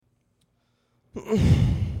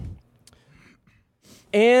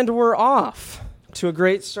And we're off to a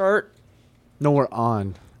great start No, we're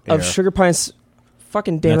on. of Sugar Pine's.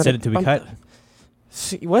 Fucking damn That's it. it. Did we cut?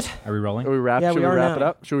 See, what? Are we rolling? Are we wrap? Yeah, Should we we are wrap it now.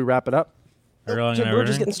 up? Should we wrap it up? Are we rolling? We're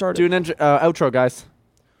just getting started. Do an outro, guys.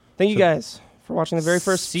 Thank you guys for watching the very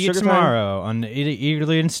first See you Sugar tomorrow on the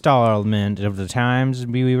eagerly installment of the times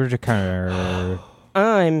we were to occur.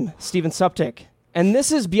 I'm Steven Suptic, and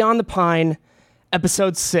this is Beyond the Pine,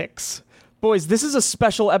 episode 6. Boys, this is a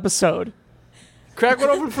special episode. Crack one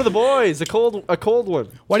open for the boys. A cold one.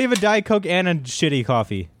 Why do you have a Diet Coke and a shitty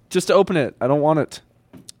coffee? Just to open it. I don't want it.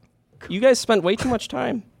 You guys spent way too much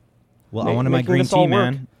time. Well, I wanted my making green this all tea,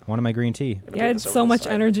 work. man. I wanted my green tea. Yeah, I had so much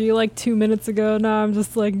energy like 2 minutes ago. Now I'm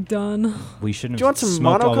just like done. We shouldn't Do you have want some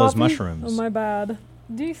smoked all mono those coffee? mushrooms. Oh, my bad.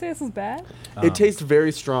 Do you say this is bad? It tastes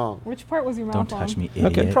very strong. Which part was your mouth Don't on? touch me,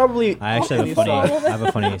 idiot. Okay. Probably. I actually Oh, have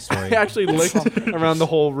a funny story. I actually licked around the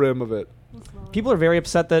whole rim of it. People are very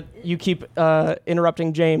upset that you keep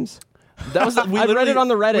interrupting James. That was. We I read literally- it on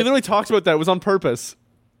the Reddit. We literally talked about that. It was on purpose.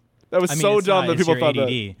 That was I mean, so it's dumb not, that it's people your thought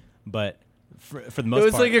ADD, but for the most that. It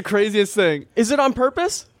was part, like the craziest thing. Is it on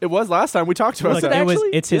purpose? It was last time we talked about look, that.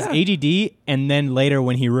 it's his Yeah. ADD, and then later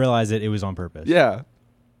when he realized it was on purpose. Yeah.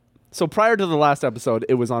 So prior to the last episode,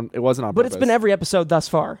 it wasn't on But purpose. it's been every episode thus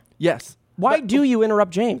far. Yes. Why do you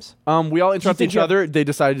interrupt James? We all interrupt think each you have- other. They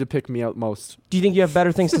decided to pick me out most. Do you think you have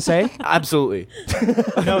better things to say? Absolutely.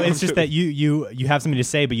 No, it's just that you have something to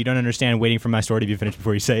say, but you don't understand waiting for my story to be finished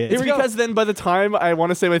before you say it. Here we go. Because then by the time I want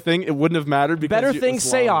to say my thing, it wouldn't have mattered. Because Better it things was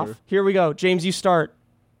say longer. off. Here we go. James, you start.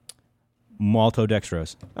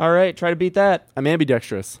 Maltodextrose. All right, try to beat that. I'm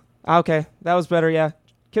ambidextrous. Okay, that was better, yeah.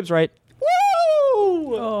 Kib's right.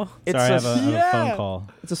 Woo! Oh, It's Sorry, I have a, a phone yeah. call.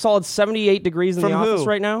 it's a solid 78 degrees in From the office who?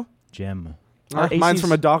 right now. Jim. Our Mine's AC's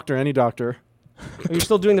from a doctor, any doctor. You're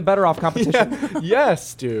still doing the better off competition.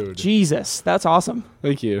 Yes, dude. Jesus, that's awesome.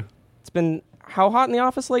 Thank you. It's been how hot in the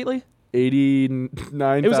office lately?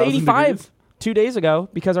 89. It was 85 2 days ago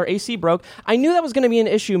because our AC broke. I knew that was going to be an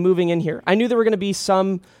issue moving in here. I knew there were going to be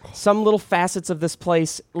some little facets of this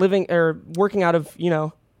place living or working out of,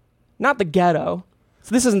 not the ghetto.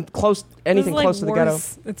 So this isn't anything this is, close to the ghetto.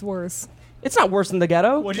 worse. It's worse. It's not worse than the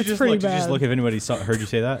ghetto. What It's pretty Did you just bad. look if anybody heard you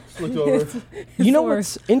say that? You know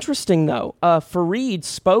worse. what's interesting though? Fareed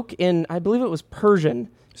spoke in, I believe it was Persian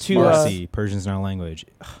to. Farsi. Persian's not a language.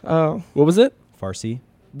 Oh, What was it? Farsi.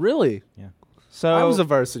 Really? so I was a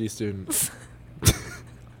varsity student.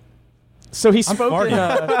 so he spoke in.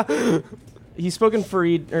 farting. He spoke in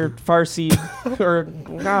Fareed or Farsi or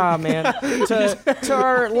to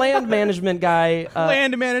our land management guy.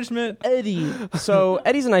 Land management. Eddie. So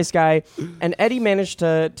Eddie's a nice guy, and Eddie managed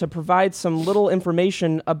to provide some little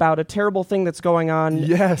information about a terrible thing that's going on.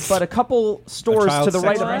 Yes. But a couple stores child to the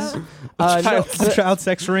right sex of us. A child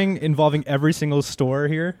sex ring involving every single store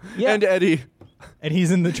here, Yeah, And Eddie. and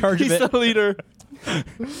he's in the charge He's of it. the leader.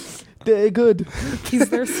 they're good. He's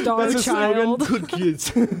their star child. Good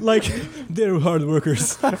kids. Like they're hard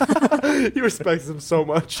workers. He respects them so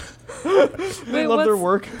much. They love their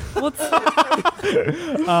work. What's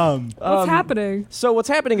Um, happening? So what's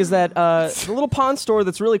happening is that the little pawn store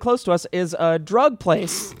that's really close to us is a drug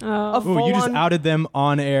place. A ooh, you just full-on- outed them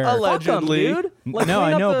on air. Alleged. Fuck 'em, Allegedly. dude. No, clean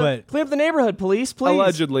I up know, the- but- clean up the neighborhood, police, please.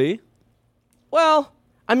 Allegedly. Well,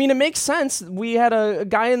 I mean, it makes sense. We had a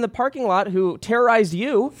guy in the parking lot who terrorized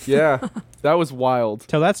you. Yeah. That was wild.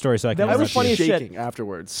 Tell that story so I can. That was interrupt funny you. as shit. Shaking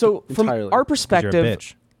afterwards. So from Entirely. our 'Cause perspective, you're a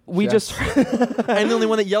bitch. we Yeah. just I'm the only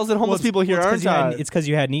one that yells at homeless people here, aren't I? It's because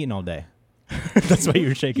you hadn't eaten all day. That's why you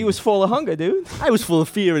were shaking. he was full of hunger, dude. I was full of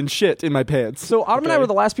fear and shit in my pants. So Autumn and I Okay. were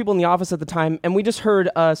the last people in the office at the time, and we just heard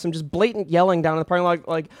some just blatant yelling down in the parking lot,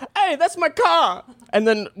 like, "Hey, that's my car!" And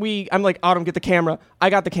then I'm like, "Autumn, get the camera." I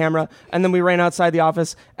got the camera, and then we ran outside the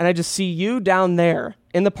office, and I just see you down there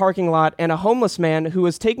in the parking lot, and a homeless man who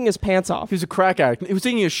was taking his pants off. He was a crack addict. He was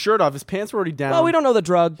taking his shirt off. His pants were already down. Well, we don't know the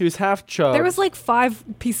drug. He was half chubbed. There was like 5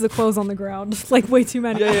 pieces of clothes on the ground, like way too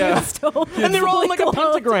many. Yeah, yeah. Still, And they were all in like a clothes.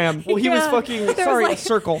 pentagram. Well, he was Yeah. fucking. There was Sorry, like- a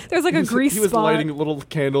circle. There's like a grease He was spot. lighting little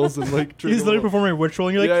candles and like. He's literally performing a ritual,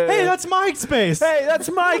 and you're like, Yeah, yeah, "Hey, yeah. that's my space." Hey, that's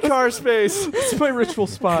my car space. It's my ritual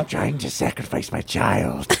spot. Trying to sacrifice my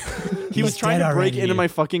child. He was He's trying dead to break already. into my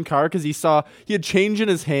fucking car because he saw he had change in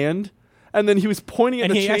his hand, and then he was pointing at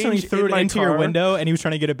And the he change accidentally threw in it my into car. your window, and he was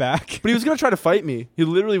trying to get it back. But he was gonna try to fight me. He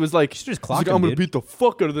literally was like, should just he's clock like, him, "I'm gonna dude." beat the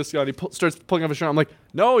fuck out of this guy." And he starts pulling off his shirt. I'm like,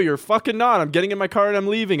 "No, you're fucking not. I'm getting in my car and I'm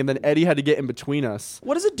leaving." And then Eddie had to get in between us.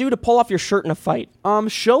 What does it do to pull off your shirt in a fight?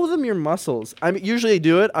 Show them your muscles. I mean, usually I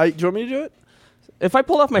do it. Do you want me to do it? If I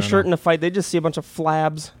pulled off my I don't shirt know. in a fight, they'd just see a bunch of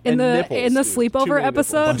flabs. In And the nipples, in the dude. Too sleepover many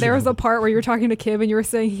nipples. episode, there was a part where you were talking to Kim and you were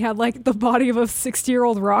saying he had like the body of a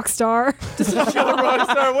 60-year-old rock star.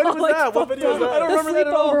 Rockstar. What was Like, that? What video was that? I don't remember that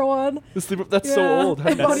at all. Sleepover one. The sleeper. That's Yeah. so old. How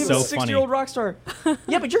did That's that Body of so a funny. 60-year-old rock star.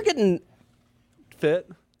 Yeah, but you're getting... fit?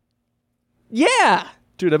 Yeah.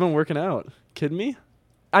 Dude, I've been working out. Kidding me?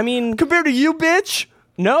 I mean, Compared to you, bitch.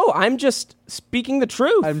 no, I'm just speaking the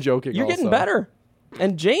truth. I'm joking. You're getting also. better.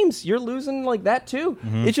 And James, you're losing like that too.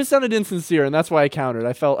 It just sounded insincere, and that's why I countered.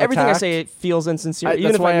 I felt Everything attacked. I say, it feels insincere. even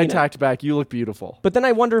That's if why I I mean it. attacked back. You look beautiful. But then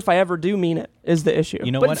I wonder if I ever do mean it, is the issue.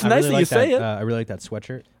 You know But what? it's I nice really that you like say it. I really like that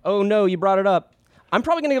sweatshirt. Oh no, you brought it up. I'm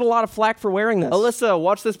probably going to get a lot of flack for wearing this. Alyssa,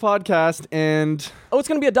 watch this podcast, and Oh, it's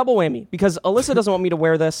going to be a double whammy because Alyssa doesn't want me to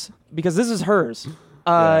wear this because this is hers.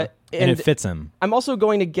 And And it fits him. I'm also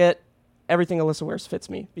going to get everything Alyssa wears fits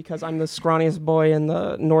me because I'm the scrawniest boy in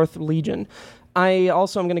the North Legion. I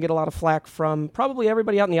also am going to get a lot of flack from probably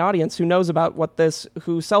everybody out in the audience who knows about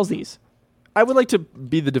who sells these. I would like to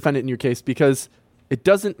be the defendant in your case because it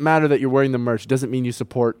doesn't matter that you're wearing the merch. It doesn't mean you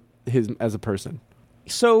support him as a person.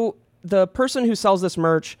 So the person who sells this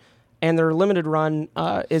merch and their limited run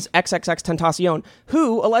is XXX Tentacion,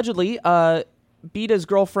 who allegedly beat his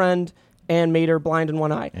girlfriend and made her blind in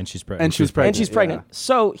one eye. And she's pregnant. And she was pregnant. And she's pregnant.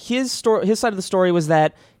 So his side of the story was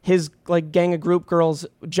that his like gang of group girls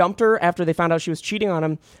jumped her after they found out she was cheating on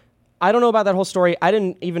him. I don't know about that whole story. I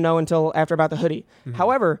didn't even know until after about the hoodie.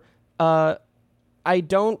 However, I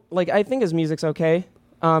think his music's okay.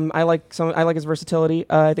 I like his versatility.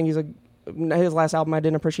 I think his last album I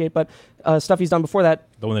didn't appreciate, but stuff he's done before that,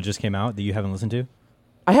 The one that just came out that you haven't listened to?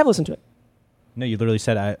 I have listened to it. No, you literally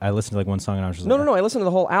said I listened to like one song and I was just No, like, no, I listened to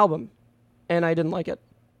the whole album, and I didn't like it.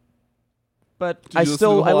 But Did you listen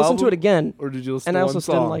to the I whole listened to it album? again. Or did you listen And to I one also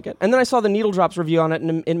still didn't song? like it. And then I saw the Needle Drops review on it,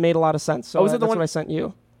 and it made a lot of sense. So Oh, was it the that's one- what I sent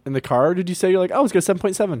you. In the car, did you say you're like, oh, it's got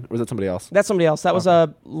 7.7? Or was that somebody else? That's somebody else. That was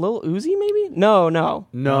Lil Uzi, maybe? No.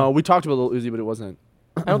 No, we talked about Lil Uzi, but it wasn't.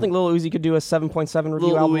 I don't think Lil Uzi could do a 7.7 review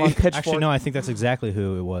Lil album Uzi. on Pitchfork. Actually, no, I think that's exactly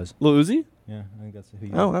who it was. Lil Uzi? Yeah, I think that's who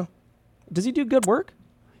you Oh, wow. Does he do good work?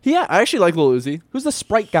 Yeah, I actually like Lil Uzi. Who's the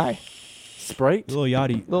Sprite guy? Sprite? Lil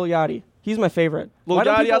Yachty. Lil Yachty. He's my favorite. Lil Why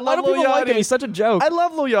don't Yachty, people, I why love don't Lil people like him? Yachty. He's such a joke. I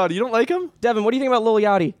love Lil Yachty. You don't like him? Devin, what do you think about Lil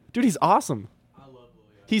Yachty? Dude, he's awesome. I love Lil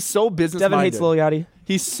Yachty. He's so business-minded. Devin hates Lil Yachty.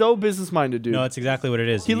 He's so business-minded, dude. No, it's exactly what it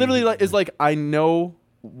is. He literally is like, I know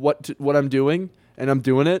what I'm doing, and I'm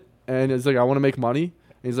doing it, and it's like, I want to make money.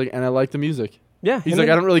 And he's like, and I like the music. Yeah. He's him like,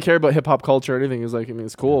 and, I don't really care about hip-hop culture or anything. He's like, I mean,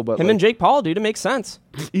 it's cool, but him like, and Jake Paul, dude. It makes sense.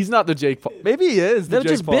 he's not the Jake Paul. Maybe he is the They're Jake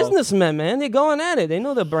just Paul. businessmen, man. They're going at it. They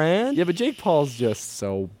know the brand. Yeah, but Jake Paul's just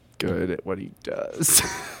so good at what he does.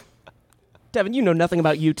 Devin, you know nothing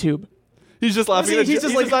about YouTube. He's just laughing. He's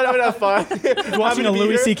just like- not having fun. watching a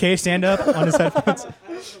Louis C.K. stand up on his headphones.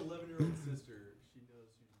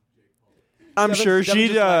 I'm sure she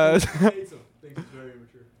does.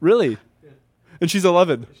 Really? And she's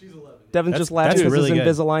 11. Devin That's- just laughs that's because really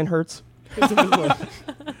his good. Invisalign hurts.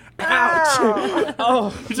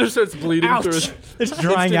 He just starts bleeding through his It's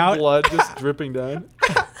drying instant out. blood just dripping down.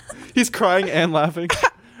 He's crying and laughing.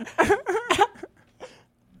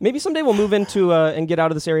 Maybe someday we'll move into and get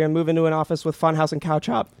out of this area and move into an office with Funhouse and Couch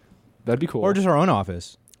Hop. That'd be cool. Or just our own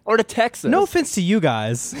office. Or to Texas. No offense to you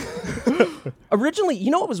guys. Originally, you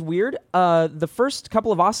know what was weird? The first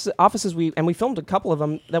couple of offices we filmed a couple of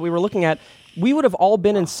them that we were looking at, we would have all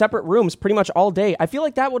been in separate rooms pretty much all day. I feel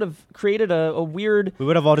like that would have created a weird We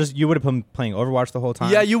would have all just, you would have been playing Overwatch the whole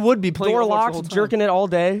time. Yeah, you would be playing door Overwatch the whole locked, time. jerking it all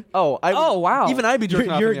day. Oh, wow. Even I'd be jerking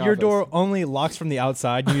off in the Your office. door only locks from the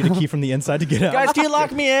outside. You need a key from the inside to get out. Guys, can you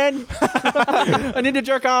lock me in? I need to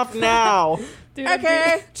jerk off now. Dude,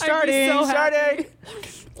 Okay, I'd be so happy.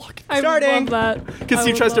 I would Starting. love that. Because I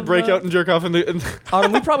he would tries to love break that. out and jerk off in the...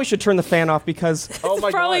 Autumn, we probably should turn the fan off because oh my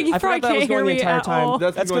probably, God. You I forgot probably that was can't hear going the me entire at time. all.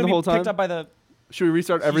 That's been That's going going the to whole be time? picked up by the... Should we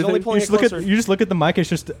restart only everything? pulling You just, look at, closer. you just look at the mic. It's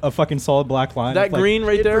just a fucking solid black line. That It's like- green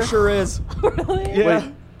right It there? for sure is. Really? Yeah.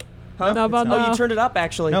 Wait. Huh? How about Oh, now? you turned it up,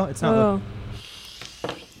 actually. No, it's not. Oh.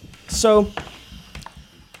 So,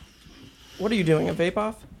 what are you doing? A vape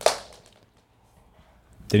off?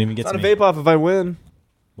 Didn't even get It's to not me. a vape off if I win.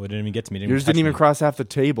 Well, it didn't even get to me. Yours didn't even touch me. cross half the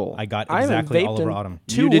table. I got I haven't exactly all vaped over in Autumn.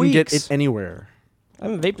 2 you didn't get weeks. it anywhere. I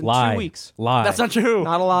haven't vaped in Lie. 2 weeks. Lie. That's not true.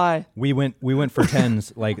 Not a lie. We went for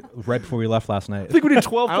tens like right before we left last night. I think we did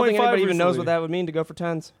 12.5 I don't think anybody even knows recently. what that would mean to go for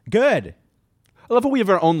 10s. Good. I love how we have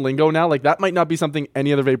our own lingo now. Like, that might not be something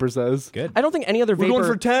any other vapor says. Good. I don't think any other We're vapor...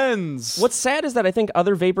 going for 10s. What's sad is that I think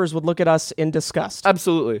other vapors would look at us in disgust.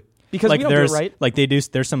 Absolutely. because like we don't do it there's right. like they do.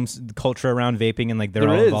 There's some culture around vaping, and like they're There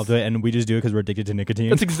all is. involved with it, and we just do it because we're addicted to nicotine.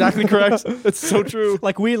 That's exactly correct. That's so true.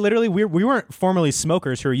 Like we literally we weren't formerly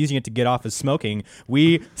smokers who were using it to get off of smoking.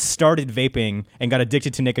 We started vaping and got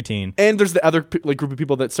addicted to nicotine. And there's the other like group of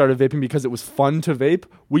people that started vaping because it was fun to vape.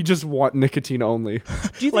 We just want nicotine only. Do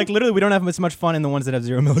you think Like literally, we don't have as much fun in the ones that have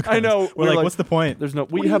 0 milligrams. I know. We're like, what's the point? There's no.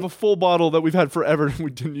 do We you- have a full bottle that we've had forever and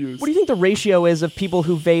we didn't use. What do you think the ratio is of people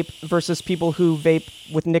who vape versus people who vape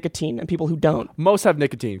with nicotine and people who don't? Most have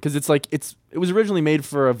nicotine because it's like it was originally made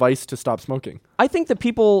for a vice to stop smoking. I think the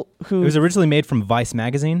people who It was originally made from Vice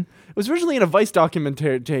magazine. It was originally in a Vice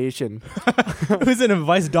documentation. It was in a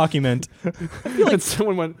Vice document. And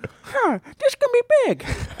someone went, this can be big.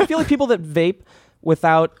 I feel like people that vape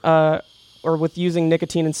without or with using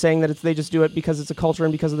nicotine and saying that they just do it because it's a culture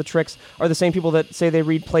and because of the tricks are the same people that say they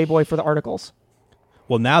read Playboy for the articles.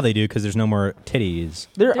 Well, now they do because there's no more titties.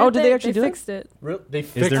 Did they actually do fixed it? They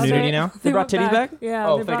Is there nudity now? They brought went titties back? Yeah.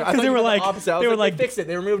 Oh, they thank brought- God. I thought they you were meant like- the opposite. I was they were like, like- they fixed it.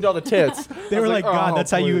 They removed all the tits. They I were was like, God, oh,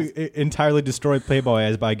 that's how please." you entirely destroy Playboy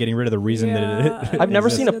is by getting rid of the reason that it. I've never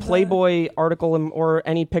Yeah. seen a Did that. Playboy article or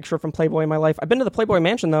any picture from Playboy in my life. I've been to the Playboy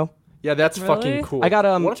Mansion though. Yeah, that's Really? fucking cool. I got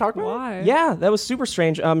Want to talk about it? Why? Yeah, that was super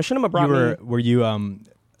strange. Machinima brought me. Were you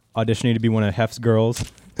auditioning to be one of Hef's girls?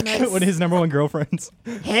 Nice. One of his number one girlfriends.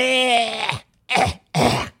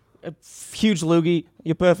 Huge loogie.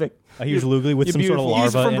 You're perfect. A huge lugly with You're some sort of beautiful.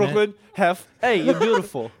 He's larva from in Brooklyn. Hef. Hey, you're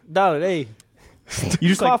beautiful. Darling, hey. You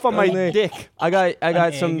just Cough on my Hey. dick. I got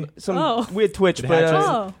An some egg. Oh. weird twitch, it but hatches.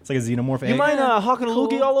 Oh. It's like a xenomorph You egg. mind hawking a Cool.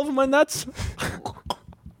 loogie all over my nuts?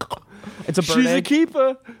 it's a bird She's a egg.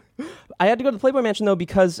 keeper. I had to go to the Playboy Mansion though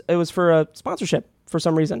because it was for a sponsorship for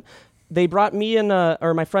some reason. They brought me and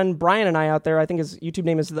or my friend Brian and I out there. I think his YouTube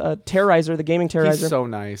name is Terrorizer, the gaming Terrorizer. He's so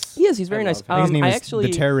nice. He is. He's very I nice. love him. His name I is actually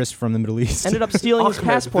the terrorist from the Middle East. ended up stealing his Ahmed,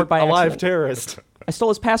 passport by a live accident. terrorist. I stole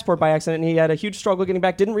his passport by accident, and he had a huge struggle getting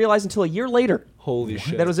back. Didn't realize until a year later Holy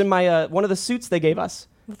shit. that it was in my one of the suits they gave us.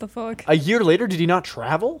 What the fuck? A year later, did he not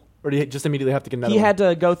travel? Or did he just immediately have to get another He one? had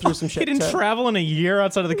to go through some he shit. didn't to- travel in a year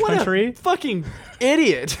outside of the What a country. fucking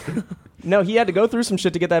idiot. No, he had to go through some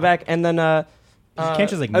shit to get that back, and then You can't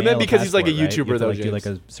just like. I meant mail because he's like a passport, right? You YouTuber, have to, though, like, do like a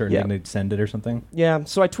James. certain Yeah. thing to send it or something. yeah.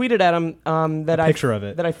 So I tweeted at him that A I picture of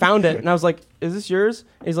it. that I found it, and I was like, "Is this yours?"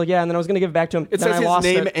 And he's like, "Yeah." And then I was gonna give it back to him. It then says I his lost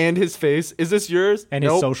name it. and his face. Is this yours? And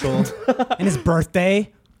Nope. his social. And his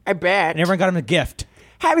birthday. I bet. And everyone got him a gift.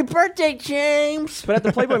 Happy birthday, James! But at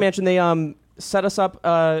the Playboy Mansion, they set us up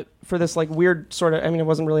for this like weird sort of. I mean, it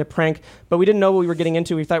wasn't really a prank, but we didn't know what we were getting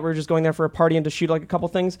into. We thought we were just going there for a party and to shoot like a couple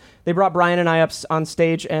things. They brought Brian and I up on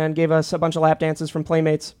stage and gave us a bunch of lap dances from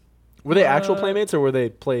Playmates. Were they actual playmates or were they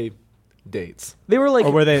play dates? They were like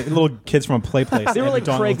Or were they little kids from a play place? they were at like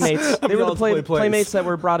McDonald's? Craigmates. They were the McDonald's play place. Playmates that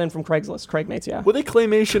were brought in from Craigslist. Craigmates, yeah. Were they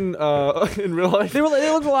claymation in real life? They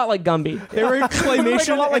looked a lot like Gumby. They were claymation. Like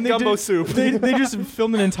a lot like and they Gumbo did- Soup. They just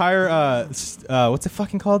filmed an entire what's it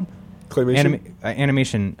fucking called? Claymation?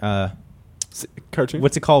 Animation. Cartoon?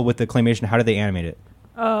 What's it called with the claymation? How do they animate it?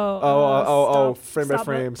 Frame by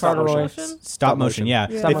frame. Stop Cartoroy. motion. Stop motion. Yeah,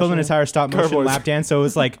 Yeah. they filmed an motion. entire stop motion Carboys. lap dance. So it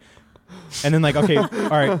was like, and then like, okay, all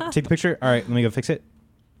right, take the picture. All right, let me go fix it.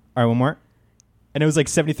 All right, one more. And it was like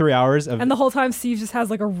 73 hours of. And the whole time Steve just has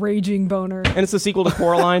like a raging boner. And it's the sequel to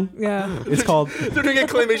Coraline. Yeah. It's called. They're doing a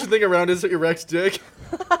claymation thing around his erect dick.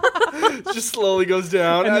 It just slowly goes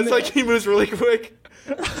down. And And it's then- like he moves really quick.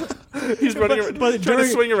 He's running around, but trying to during-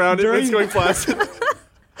 swing around it, and it's during- going flaccid.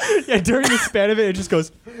 Yeah, during the span of it, it just goes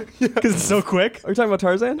because it's so quick. Are you talking about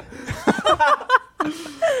Tarzan?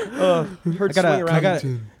 Heard swing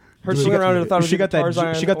around. Heard swing around and thought it was She got either that.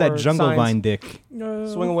 Tarzan She got that or jungle Signs. vine dick.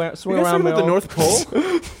 Swing away, swing You guys around. talking about the my North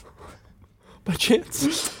Pole? By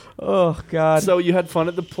chance? Oh God. So you had fun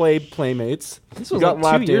at the Playmates. This You was got like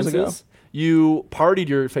lap 2 years dances. ago. You partied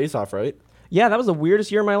your face off, right? Yeah, that was the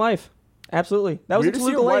weirdest year of my life. Absolutely. That was in Weirdest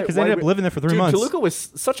year? Toluca Why- Lake. Because I ended up living there for 3 Dude, months. Toluca was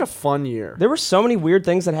such a fun year. There were so many weird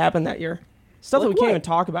things that happened that year. Stuff that Like we can't what? even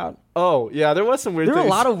talk about. Oh, yeah, there was some weird There were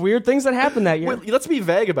things. a lot of weird things that happened that year. Wait, let's be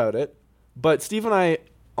vague about it. But Steve and I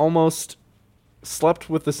almost slept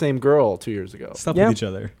with the same girl 2 years ago. Slept Yeah. with each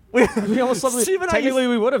other We almost slept with- Steve and I Technically,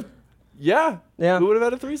 we would have. Yeah. Yeah. We would have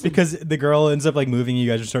had a threesome. because the girl ends up like moving. You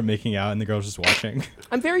guys just start making out, and the girl's just watching.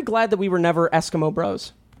 I'm very glad that we were never Eskimo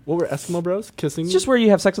bros. What were Eskimo bros? Kissing? It's just where you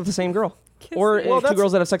have sex with the same girl, or Well, two that's-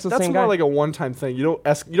 girls that have sex with the That's same more guy. like a one-time thing. You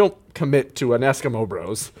don't commit to an Eskimo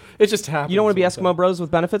bros. It just happens. You don't want to be one Eskimo bros with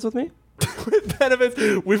benefits with me? time.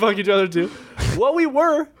 Benefits. We fuck each other too. Well, we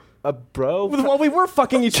were a bro. Well, we were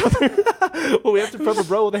fucking each other. Well, we have to prep a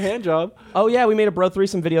bro with a hand job. Oh yeah, we made a bro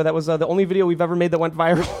threesome video. That was the only video we've ever made that went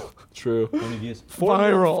viral. True. How many views? 4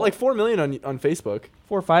 million on Facebook.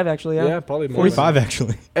 4 or 5 actually. Yeah, Yeah. probably more. 45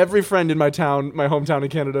 actually. Every friend in my hometown in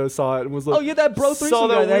Canada saw it and was like, Oh, yeah, that bro threesome saw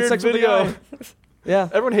guy. that That weird sex with the video. guy. Yeah.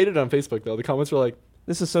 Everyone hated it on Facebook though. The comments were like,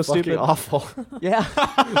 This is so fucking stupid. awful. Yeah.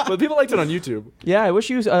 But people liked it on YouTube. Yeah. I wish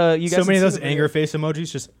you guys. So had many of seen those the video. anger face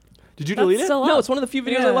emojis. Just Did you That's delete it? still No, up. it's one of the few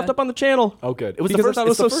videos I Yeah. left up on the channel. Oh, good. It was Because the first. I thought it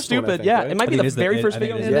was it's the so first one, I stupid. think, Yeah, right? it might I be think the it is very the- first I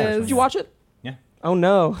think video. it is. Did you watch it? yeah. Oh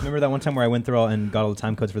no. Remember that one time where I went through all and got all the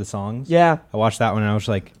time codes for the songs? Yeah. I watched that one and I was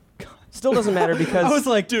like, Still doesn't matter because I was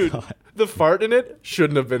like, Dude, God. the fart in it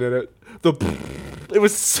shouldn't have been in it. It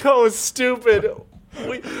was so stupid.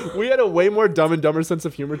 We had a way more Dumb and Dumber sense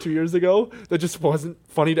of humor 2 years ago that just wasn't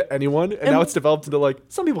funny to anyone, and now it's developed into like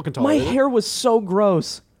some people can my tolerate it. hair was so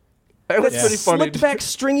gross. It was Yeah. pretty funny. Slicked back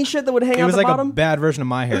stringy shit that would hang It out was the like bottom. a bad version of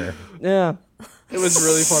my hair. Yeah. It was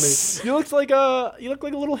really funny. You look like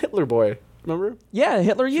a little Hitler boy. Remember? Yeah,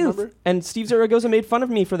 Hitler Youth. Remember? And Steve Zaragoza made fun of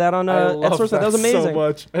me for that on I at love Source. That was amazing. so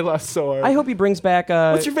much. I laughed so hard. I hope he brings back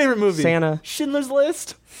What's your favorite movie? Santa. Schindler's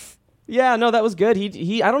List. Yeah, no, that was good.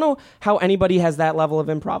 He I don't know how anybody has that level of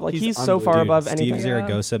improv. Like He's he's so far Dude, above Steve anything.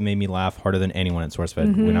 Zaragoza made me laugh harder than anyone at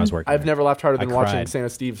SourceFed when I was working. I've there. never laughed harder I than watching cried. Santa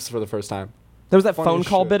Steve's for the first time. There was that Funny phone as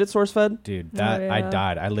call shit. bit at SourceFed. Dude, that I yeah.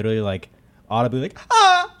 died. I literally like audibly like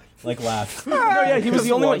like laughed. No, yeah, he was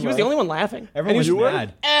the only one. He was the laugh. only one laughing. Everyone was you were?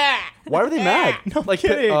 mad. Why were they mad? No like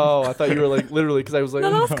kidding. Oh, I thought you were like literally because I was like,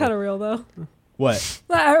 No, that was kind of real though. What?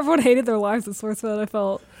 Everyone hated their lives at SourceFed. I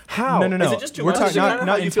felt. how? No. Is it just too We're much? talking Is it matter how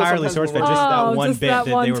not you feel entirely sometimes SourceFed, when just we're- that Oh, one just bit that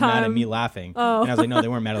that one they were mad at time. me laughing. Oh. And I was like, no, they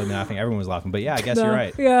weren't mad at me laughing. Everyone was laughing. But yeah, I guess No. you're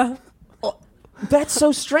right. Yeah. That's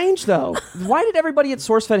so strange, though. Why did everybody at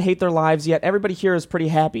SourceFed hate their lives, yet everybody here is pretty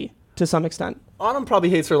happy to some extent? Autumn probably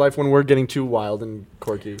hates her life when we're getting too wild and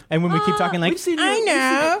quirky. And when we keep talking like, We've seen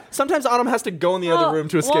sometimes Autumn has to go in the other room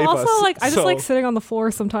to escape well, also, us. like, I just So- like sitting on the floor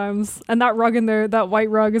sometimes, and that rug in there, that white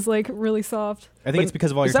rug, is like really soft. I think it's because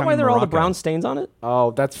of all Is your that time why in there are all the Morocco. brown stains on it? Oh,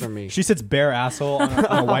 that's for me. She sits bare asshole on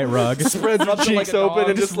a white rug. Spreads her cheeks open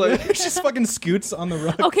and just like, she just fucking scoots on the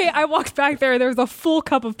rug. Okay, I walked back there. There was a full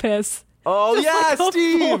cup of piss. oh Just yeah, like a full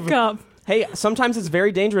Steve. cup. Hey, sometimes it's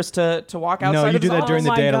very dangerous to walk outside. No, you of do the that office. during the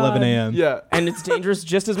my day at God. 11 a.m. Yeah. and it's dangerous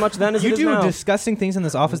just as much then as You it is do now. disgusting things in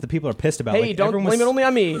this office that people are pissed about. Hey, like, don't everyone blame was, it only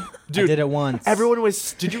on me. Dude, I did it once. Everyone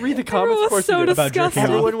was. Did you read the comments? Everyone Of course was so you did. About jerking disgusting. off.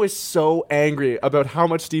 Everyone was so angry about how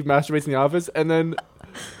much Steve masturbates in the office, and then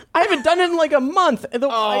I haven't done it in like a month. I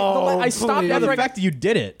stopped please. Yeah, after the I got. fact that you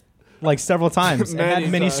did it like several times and Many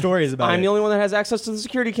had many times. stories about I'm it. the only one that has access to the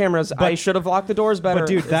security cameras. I should have locked the doors better. But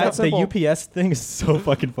dude, It's that the simple. UPS thing is so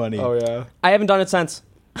fucking funny. oh yeah, I haven't done it since,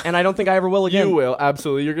 and I don't think I ever will again. you will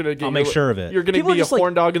absolutely. You're gonna. Get I'll make your- sure of it. You're gonna People are be a just like-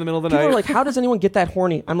 horn dog in the middle of the People night. are like, "How does anyone get that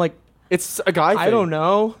horny?" I'm like, it's a guy thing. I don't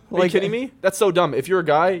know. Are you kidding me? That's so dumb. If you're a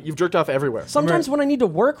guy, you've jerked off everywhere. Sometimes when I need to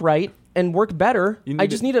work right and work better, You need I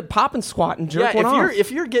just need to pop and squat and jerk yeah, one off.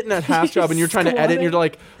 if you're getting that half job and you're trying to edit and you're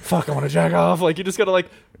Squatting. like, fuck, I want to jack off. Like you just gotta like,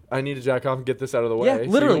 I need to jack off and get this out of the way. yeah, so you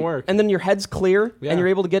literally. can work. And then your head's clear, Yeah. and you're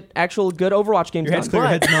able to get actual good Overwatch games Your head's done.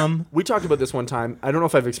 clear, your But- head's numb. We talked about this one time. I don't know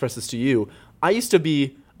if I've expressed this to you. I used to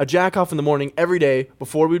be a jack off in the morning every day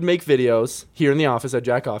before we'd make videos here in the office. I'd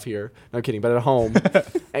jack off here. No I'm kidding, but at home.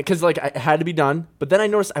 Because like it had to be done. But then I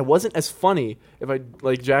noticed I wasn't as funny if I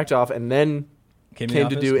like jacked off and then Came came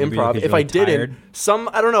to do Maybe improv. because If you're, I like, didn't, tired.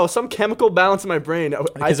 some chemical balance in my brain. I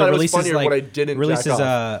Because thought it was funnier when I didn't releases jack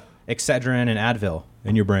off. Excedrin and Advil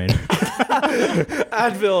in your brain.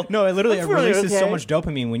 Advil. No, it literally That's really releases so okay. much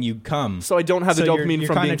dopamine when you come. So I don't have the So dopamine you're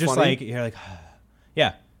from kinda being just funny. like you're like,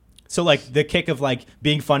 yeah. So like the kick of like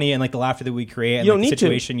being funny and like the laughter that we create and You like, don't the need to.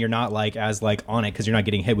 situation, you're not like as like on it because you're not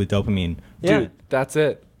getting hit with dopamine. Yeah. Dude, that's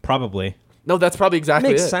it. Probably. No, that's probably exactly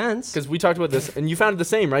Makes it. sense. Because we talked about this, and you found the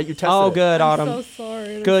same, right? You tested Oh, it. good, I'm Autumn. so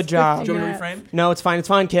sorry. Good job. Do you want me to reframe? No, it's fine. It's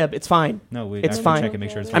fine, Kib. It's fine. No, we It's have fine. to check and make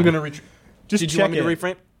sure it's I'm fine. gonna reach. just Did you check want me to it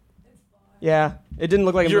reframe? Yeah, it didn't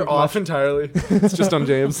look like it You're moved off much. entirely. It's just on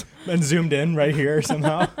James. and zoomed in right here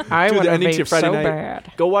somehow. I Dude, want to I need to vape Friday so night.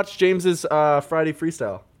 bad. Go watch James's Friday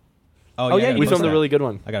freestyle. Oh yeah, I gotta you We post filmed a that. really good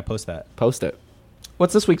one. I gotta post that. Post it.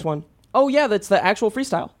 What's this week's one? Oh yeah, that's the actual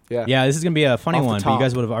freestyle. Yeah. Yeah, this is gonna be a funny Off the one, but you top.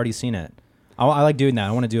 guys would have already seen it. I like doing that.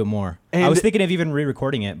 I want to do it more. I And- was thinking of even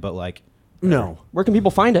re-recording it, but like No. Where can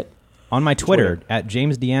people find it? on my Twitter at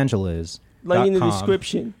JamesDeAngelis. Link in the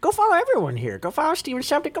description. Go follow everyone here. Go follow Steven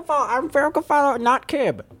Septic. Go follow I'm Farrell. Go follow Not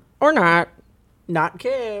Kib. Or not. Not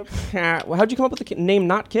Kib. Well, how'd you come up with the name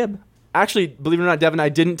Not Kib? Actually, believe it or not, Devin, I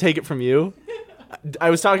didn't take it from you. I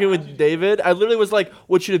was talking with David. I literally was like,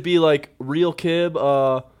 "What should it be? Like real Kib?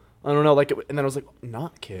 I don't know." Like, and then I was like,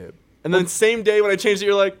 "Not Kib." And then same day when I changed it,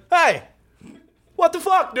 you're like, "Hey, what the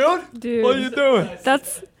fuck, dude? Dude. What are you doing?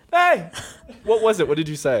 That's Hey, what was it? What did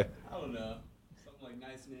you say?" I don't know. Something like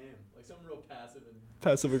nice name.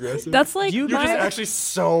 Passive aggressive. That's like You're just my actually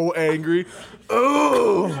so angry.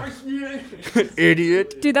 Oh,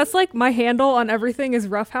 idiot. dude. That's like my handle on everything is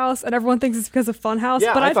Rough House, and everyone thinks it's because of Fun House.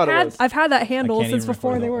 Yeah, but I thought it was. I've had that I handle can't since even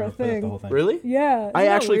before record they the- were a record the thing. whole thing. Really? Yeah, I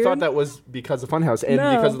isn't actually weird? thought that was because of Funhouse and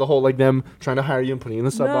No. because of the whole like them trying to hire you and putting you in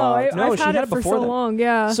the sub No, box. No, I've she had had it it for before so that. long.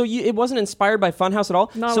 Yeah. So it wasn't inspired by Funhouse at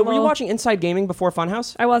all. Not So at were you all. watching Inside Gaming before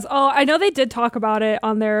Funhouse? I was. Oh, I know they did talk about it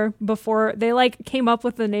on there before. They like came up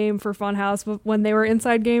with the name for Funhouse when they were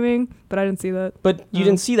Inside Gaming, but I didn't see that. But you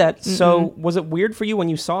didn't see that. So was it weird for you when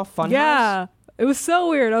you saw Funhouse? Yeah, it was so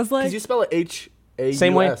weird. I was like, Because you spell it H-A-U-S,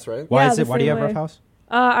 Same way. right? Why Yeah, is the it? Why do you same have Rough way. House?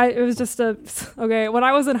 it was just a okay. When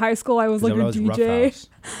I was in high school, I was Is like that a what it was, Rough DJ. House?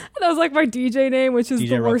 That was like my DJ name, which is DJ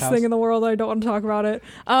the Rough worst House? thing in the world. I don't want to talk about it.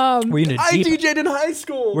 Were you into I deep? DJ'd in high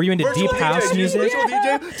school. Were you into Virtual deep house DJ, music? Virtual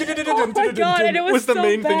DJ. Oh my God, and it was What's the so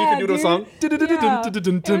main thing you can bad, do to a song? Yeah.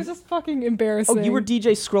 It was just fucking embarrassing. Oh, you were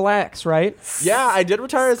DJ Skrillex, right? Yeah, I did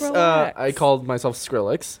retire as Skrillex. I called myself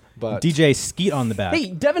Skrillex, but DJ Skeet on the back. Hey,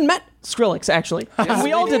 Devin met Skrillex actually.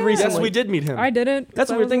 We all did recently. yes, we did meet him. I didn't.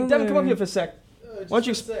 That's a I weird thing. wasn't Devin, come up there. here for a sec. Why don't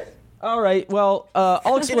you? All right. Well,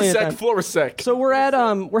 I'll explain it sec, then. floor sec. So we're at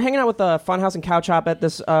we're hanging out with the Funhouse and Couch Hop at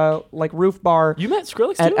this like roof bar You met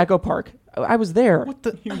Skrillex at too? Echo Park. I was there. What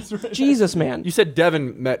the? Jesus, man. You said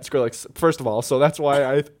Devin met Skrillex first of all, so that's why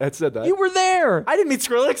I had said that. You were there. I didn't meet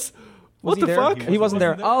Skrillex. Was What he the there? fuck? He wasn't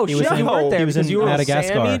there. Oh He was shit! in- You weren't there he was because in you were with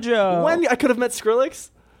Madagascar. Sammy Joe. When I could have met Skrillex.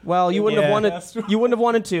 Well, you wouldn't have wanted. You wouldn't have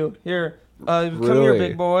wanted to. Here, come here, Really?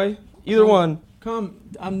 big boy. Either one. Come,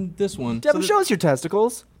 I'm this one. Devin, show us your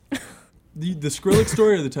testicles. The Skrillex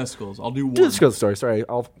story or the testicles? I'll do one. Do the Skrillex story. Sorry,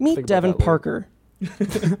 I'll Meet think about Devin that later. Parker.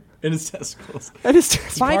 And his testicles. That is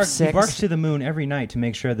He barks 5'6", to the moon every night to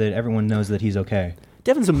make sure that everyone knows that he's okay.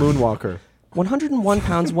 Devin's a moonwalker. 101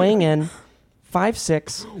 pounds, weighing in,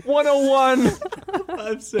 5'6", 101.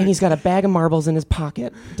 and he's got a bag of marbles in his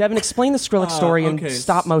pocket. Devin, explain the Skrillex story in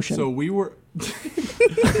stop motion. So we were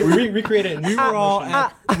We recreated it. we were all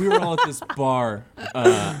at this bar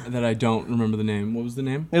that I don't remember the name. What was the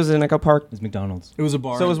name? It was in Echo Park, It's McDonald's. It was a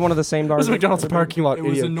bar. so it was one of the same It bars. was McDonald's parking lot. It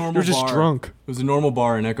was idiot. a normal You're just bar. drunk. It was a normal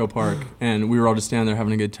bar in Echo Park, and we were all just standing there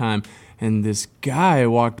having a good time. And this guy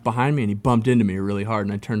walked behind me, and he bumped into me really hard,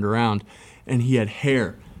 and I turned around, and he had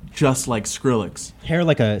hair just like Skrillex. Hair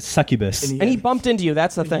like a succubus. And he bumped into you.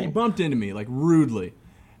 That's the He thing. bumped into me like rudely,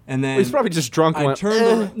 and then He's probably just drunk. and I went,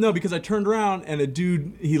 turned no, because I turned around and a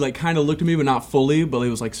dude, he like kind of looked at me but not fully, but he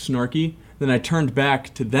was like snarky. Then I turned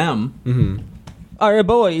back to them All right,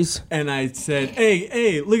 boys. and I said,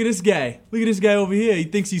 "Hey, look at this guy! Look at this guy over here. He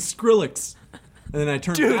thinks he's Skrillex." And then I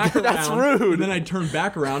turned Dude, back around. that's rude. And then I turned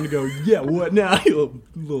back around to go, "Yeah, what now, you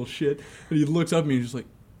little shit?" And he looks up at me and he's just like,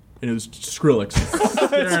 and it was Skrillex.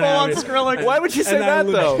 Staring at me. Skrillex. Why would you say And I that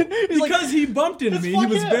looked- though? Because he bumped into me. He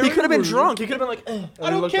was very. He could have been rude. drunk. He could have been like, I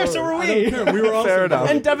don't care, so are I we. don't care. We were all Fair enough.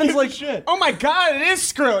 And Devin's like, oh my god, it is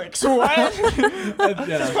Skrillex. What?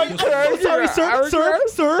 Sorry,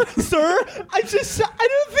 sir. I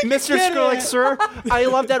don't think Mr. Skrillex, sir, I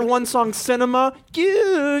love that one song, Cinema.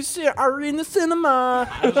 You are in the cinema.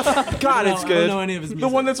 God, it's I don't good. know any of his music.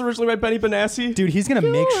 The one that's originally by Benny Benassi. Dude, he's gonna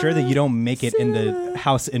make sure that you don't make it in the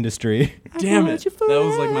house industry. Damn it. That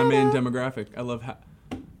was like my main demographic. I love houses.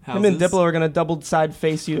 Him and Diplo are gonna double side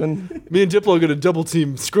face you, and Me and Diplo are gonna double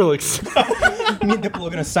team Skrillex. Me and Diplo are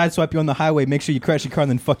gonna sideswipe you on the highway, make sure you crash your car, and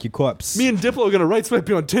then fuck your corpse. Me and Diplo are gonna right swipe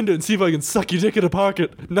you on Tinder and see if I can suck your dick in a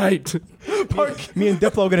pocket. Night. Me and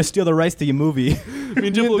Diplo are gonna steal the rights to your movie. Me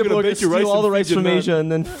and Diplo are gonna make you rice steal all and the rights feed you from nut. Asia,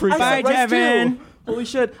 and then free. Bye, Devin. Holy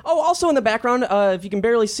shit! Oh, also in the background, if you can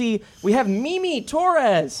barely see, we have Mimi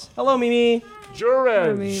Torres. Hello, Mimi.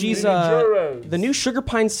 Jurez. Mimi. She's Jurez. the new Sugar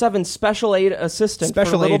Pine 7 special aid assistant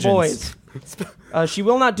Special for little agents. boys. She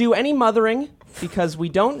will not do any mothering because we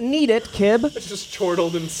don't need it, Kib. Just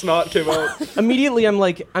chortled and snot came out. Immediately,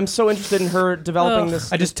 I'm so interested in her developing Ugh.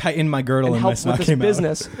 this. I just tightened my girdle and and my help snot with this came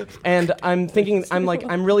business, and I'm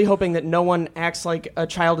really hoping that no one acts like a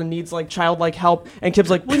child and needs like childlike help. And Kib's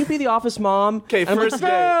like, "Wouldn't you be the office mom?" Okay, And I'm first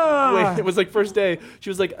like, "Ah." day. Wait, it was like first day. She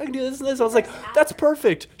was like, I can do this and this. I was like, that's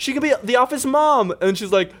perfect. She could be the office mom. And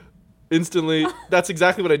she's like, instantly, that's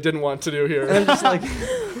exactly what I didn't want to do here. And I'm just like,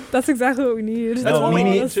 That's exactly what we need. That's what we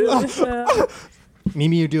need, too. Yeah.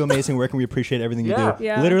 Mimi, you do amazing work, and we appreciate everything you Yeah. do.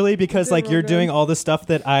 Yeah. Literally, because You're like real you're good. doing all the stuff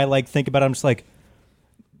that I like think about. I'm just like,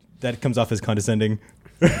 that comes off as condescending.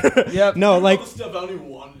 "Yep." No, like stuff I don't even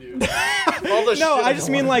want to do. All the no, shit I just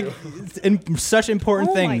mean like in such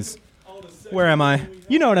important Oh my things. All the Where am I?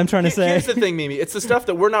 You know what I'm trying to say. Here's the thing, Mimi. It's the stuff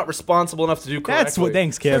that we're not responsible enough to do correctly. That's what.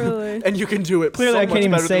 Thanks, Kip. Truly. And you can do it Clearly, so I can't much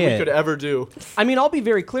even better say than we it. could ever do. I mean, I'll be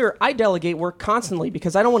very clear. I delegate work constantly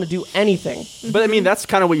because I don't want to do anything. But I mean, that's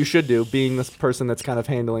kind of what you should do, being this person that's kind of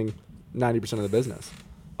handling 90% of the business.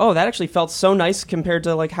 Oh, that actually felt so nice compared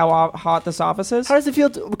to like how hot this office is. How does it feel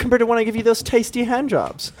compared to when I give you those tasty hand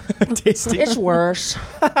jobs? Tasty. It's worse.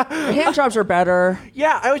 Hand jobs are better.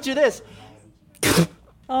 Yeah, I would do this.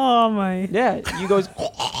 Oh my. Yeah, you goes.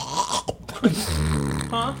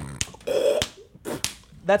 Huh?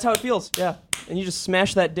 That's how it feels. Yeah, and you just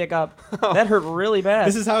smash that dick up. That hurt really bad.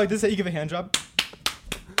 This is how you give a hand job.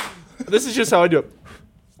 This is just how I do it.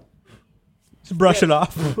 Just brush it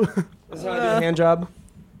off This is how I do a hand job.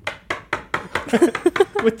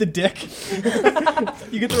 with the dick.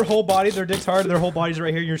 You get their whole body. Their dick's hard. Their whole body's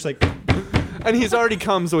right here. You're just like. And he's already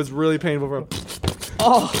come, so it's really painful for him.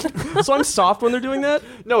 Oh, so I'm soft when they're doing that.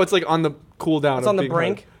 No, it's like on the cool down. It's of on the being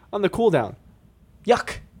brink? hard. On the cool down.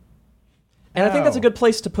 Yuck. And I think that's a Ow. good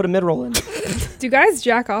place to put a mid-roll in. Do you guys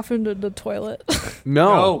jack off into the toilet?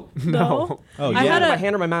 No. No. Oh I yeah. had my a-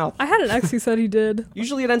 hand or my mouth. I had an ex who said he did.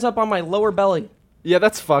 Usually it ends up on my lower belly. Yeah,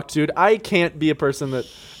 that's fucked, dude. I can't be a person that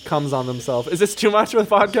comes on themselves. Is this too much for the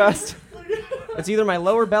podcast? It's either my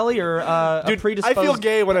lower belly or a Dude, predisposed. I feel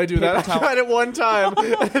gay when I do that. I paper towel. tried it one time,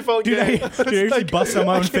 and I felt Dude, gay. I usually bust on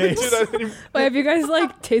my own I can't do face. that anymore. Wait, have you guys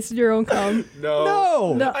like tasted your own cum? No.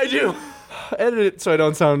 No. No. I do. Edit it so I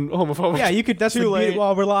don't sound homophobic. Yeah, you could. That's Too the late. beauty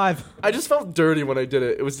while we're live. I just felt dirty when I did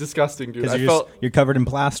it. It was disgusting, dude. Because I felt you're covered in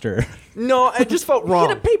plaster. no. I just felt wrong.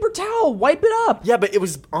 Get a paper towel. Wipe it up. Yeah, but it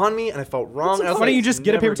was on me, and I felt wrong. and I was Why don't like, you just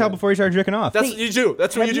get a never paper towel again. before you start jerking off? That's what you do.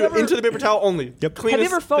 That's what have you you do. ever- Into the paper towel only. Yep. Have you ever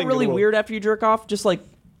Cleanest felt thing in the really world. weird after you jerk off? Just like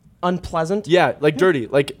unpleasant? Yeah, like dirty.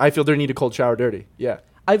 Like I feel dirty. Need a cold shower. Dirty. Yeah,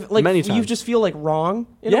 I've like Many you times. just feel like wrong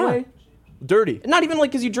in Yeah. a way. dirty. Not even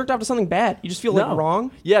like because you jerked off to something bad. You just feel like No.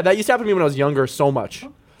 wrong. Yeah, that used to happen to me when I was younger so much.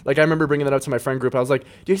 Like I remember bringing that up to my friend group. I was like,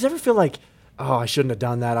 "Do you guys ever feel like, oh, I shouldn't have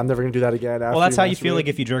done that. I'm never gonna do that again." Well, that's how you feel like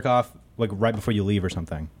if you jerk off like right before you leave or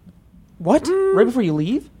something. What? Right before you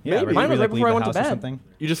leave? Yeah, Maybe. Mine was you, right before I leave went the to house or bed. something.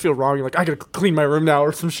 you just feel wrong. You're like, I gotta clean my room now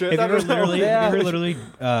or some shit. Have you I ever don't know. literally, Yeah. have you ever literally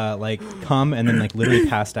like come and then like literally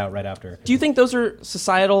passed out right after? Do you think those are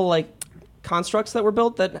societal like constructs that were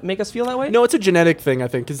built that make us feel that way? No, it's a genetic thing. I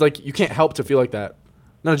think because like you can't help to feel like that.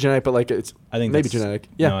 Not a genetic, but like it's. I think maybe that's- genetic.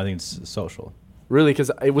 Yeah, No, I think it's social. really,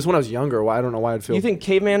 because it was when I was younger. Why I don't know why I'd feel. You think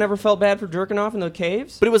caveman ever felt bad for jerking off in the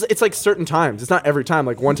caves? But it's like certain times. It's not every time.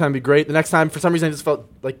 Like one time would be great. The next time, for some reason, I just felt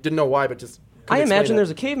like didn't know why, but just. I couldn't imagine explain there's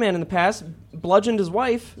it. a caveman in the past, bludgeoned his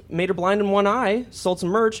wife, made her blind in one eye, sold some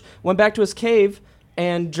merch, went back to his cave,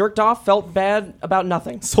 and jerked off, felt bad about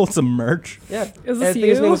nothing. Sold some merch. Yeah. Is And I this think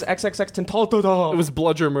his you? name was XXX Tentado. It was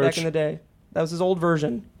bludger merch. back in the day. That was his old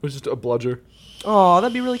version. It was just a bludger. Oh,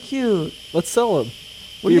 that'd be really cute. Let's sell him.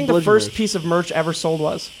 What do you think the first piece of merch ever sold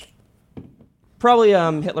was? Probably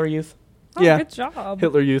Hitler Youth. Oh, Yeah. good job.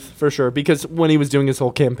 Hitler Youth for sure, because when he was doing his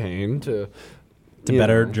whole campaign to you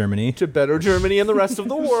better know, Germany. to better Germany and the rest of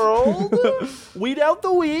the world, weed out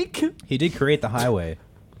the weak. He did create the highway.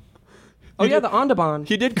 Oh yeah, the Ondabahn.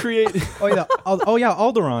 He did create Oh yeah, oh yeah,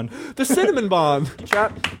 Alderaan. the cinnamon bomb.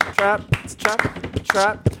 Trap.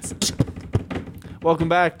 Welcome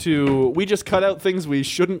back to We Just Cut Out Things We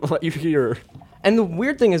Shouldn't Let You Hear. And the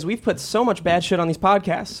weird thing is, we've put so much bad shit on these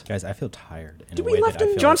podcasts. Guys, I feel tired. In Dude, a we way left that I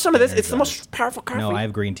in- feel John, some of this, it's the energized. most powerful coffee. No, I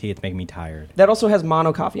have green tea. It's making me tired. That also has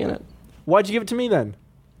mono coffee in it. Why'd you give it to me then?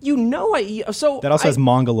 You know I eat. So That also I- has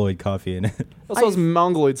mongoloid coffee in it. Also has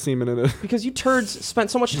mongoloid semen in it. because you turds spent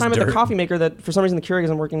so much Just time at the dirt. coffee maker that for some reason the Keurig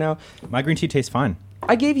isn't working now. My green tea tastes fine.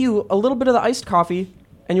 I gave you a little bit of the iced coffee,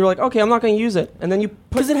 and you were like, "Okay, I'm not going to use it." And then you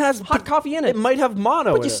put 'Cause it has- hot coffee in it, It might have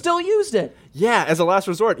mono but in you it. still used it. Yeah, as a last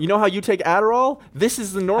resort. You know how you take Adderall? This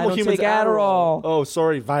is the normal I don't human's take Adderall. Oh,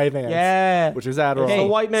 sorry, Vyvanse. Yeah. Which is Adderall. Hey. the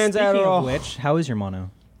white man's Speaking Adderall. of which, how is your mono?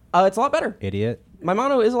 It's a lot better. Idiot. My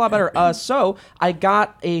mono is a lot better. So I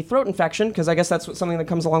got a throat infection because I guess that's something that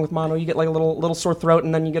comes along with mono. You get like a little sore throat,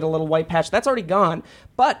 and then you get a little white patch. That's already gone.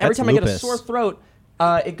 But every That's time I get a lupus. sore throat,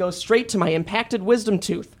 it goes straight to my impacted wisdom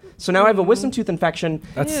tooth. So now I have a wisdom tooth infection.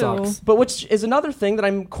 That Ew. sucks. But which is another thing that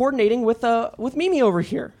I'm coordinating with Mimi over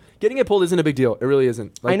here. Getting it pulled isn't a big deal. It really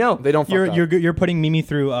isn't. I know. They don't fuck up. You're putting Mimi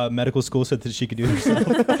through medical school so that she could do it herself.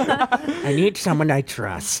 I need someone I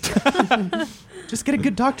trust. Just get a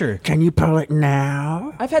good doctor. Can you pull it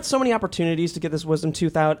now? I've had so many opportunities to get this wisdom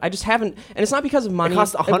tooth out. I just haven't, and it's not because of money.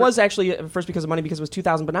 costs It was actually at first because of money because it was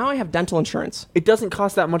 $2,000, but now I have dental insurance. It doesn't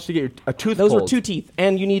cost that much to get a tooth Those pulled. were 2 teeth,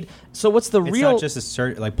 and you need. So what's the It's real? not just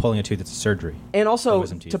like pulling a tooth; it's a surgery. And also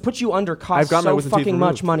wisdom teeth. to put you under I've costs got my so wisdom teeth fucking much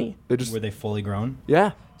removed. money. They just Were they fully grown?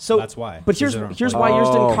 yeah. So That's why. But here's These aren't here's fully why yours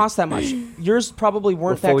grown. didn't cost that much. Yours probably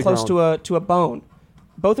weren't that fully close grown. to a bone.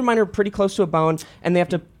 Both of mine are pretty close to a bone, and they have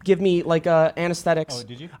to give me like anesthetics.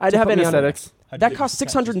 did you? I'd to have put me under. anesthetics. That cost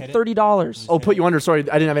 $630. Oh, put you under. Sorry,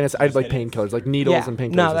 I didn't have anesthetics. I had like painkillers, like needles Yeah, and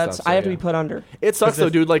painkillers. no, and that's stuff, so, I have to yeah. be put under. It sucks though,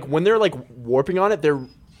 dude. Like when they're like warping on it, they're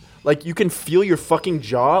like you can feel your fucking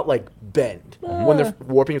jaw like bend when they're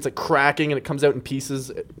warping. It's like cracking and it comes out in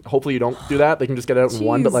pieces. Hopefully you don't do that. They can just get it out in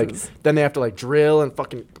one. But like Jesus. then they have to like drill and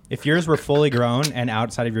fucking. If yours were fully grown and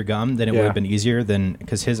outside of your gum, then it would Yeah. have been easier than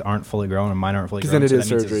because his aren't fully grown and mine aren't fully 'Cause grown. then it so is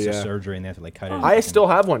that means surgery, It's yeah. surgery, and they have to like cut it. I still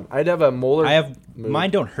have one. I'd have a molar. I have moved.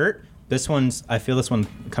 mine. Don't hurt. This one's. I feel this one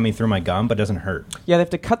coming through my gum, but it doesn't hurt. Yeah, they have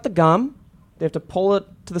to cut the gum. They have to pull it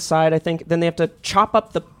to the side, I think. Then they have to chop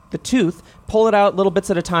up the tooth, pull it out little bits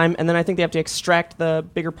at a time, and then I think they have to extract the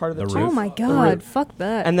bigger part of the The tooth. root. Oh my root. god, fuck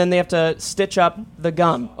that. And then they have to stitch up the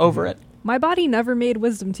gum over it. My body never made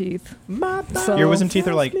wisdom teeth. So, Your wisdom teeth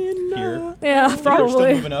are like here. Yeah, You're still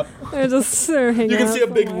probably. moving up. They're just they're hanging You can out see a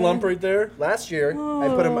big somewhere. lump right there. Last year, I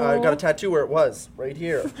put him. I got a tattoo where it was right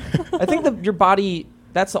here. I think that your body,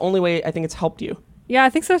 that's the only way I think it's helped you. Yeah, I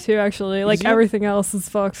think so too. Actually, like you have- everything else is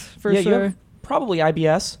fucked for yeah, you sure. have probably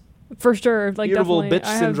IBS. For sure, like Irritable definitely.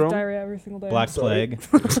 bitch I syndrome. have diarrhea every single day. Black Sorry. plague.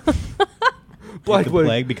 Black The plague.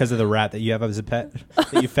 plague because of the rat that you have as a pet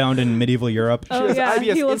that you found in medieval Europe. She Oh has yeah,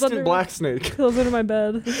 IBS, he lives instant under black snake. he lives under my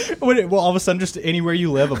bed. Well, all of a sudden, just anywhere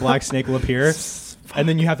you live, a black snake will appear, and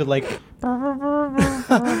then you have to like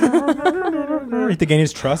to gain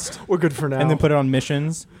his trust, We're good for now. and then put it on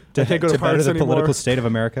missions to, I can't go to to better pirates the anymore. political state of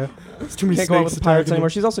America. There's too many Can't go out with snakes the pirates attacking anymore.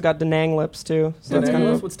 me. She's also got Denang lips too. So that's Denang kind of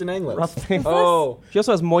lips? a What's Denang lips? rough thing. Oh, She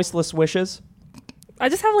also has moistless wishes. I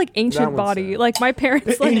just have like ancient one's body. sad. Like my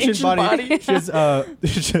parents, like Ancient body. She has,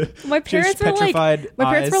 my parents were like petrified my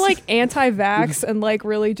parents were eyes. like anti-vax and like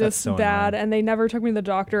really just so bad, annoying. and they never took me to the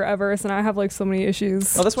doctor ever. So now I have like so many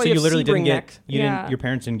issues. Oh, that's why So you, you have literally Sebring didn't neck. get you Yeah. didn't your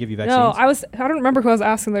parents didn't give you vaccines. No, I don't remember who I was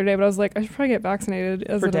asking the other day, but I was like, I should probably get vaccinated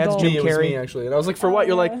as For an Dad's adult. Jim me, it was Carrey. me actually. And I was like, for what?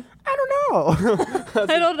 You're like, I don't know.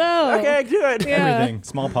 I don't know. Okay, good. Yeah. Everything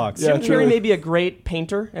smallpox. Yeah, Jim truly. Carrey may be a great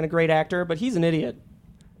painter and a great actor, but he's an idiot.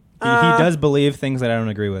 He does believe things that I don't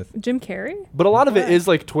agree with. Jim Carrey? But a lot of it What? is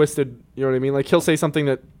like twisted. You know what I mean? Like he'll say something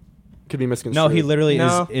that could be misconstrued. No, he literally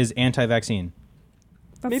No. is anti-vaccine.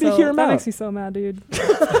 That's Maybe so, hear him that out. makes me so mad, dude.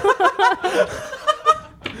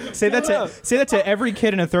 Say that to every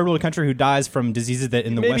kid in a third world country who dies from diseases that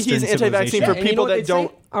in the Maybe Western he's anti-vaccine civilization. for And you know people what that they'd say?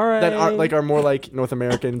 don't All right. that are like are more like North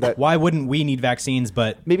American. That Why wouldn't we need vaccines?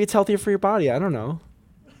 But maybe it's healthier for your body. I don't know.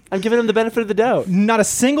 I'm giving him the benefit of the doubt. not a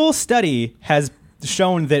single study has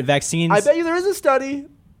shown that vaccines. I bet you there is a study.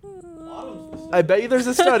 I bet you there's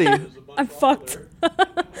a study. I'm fucked.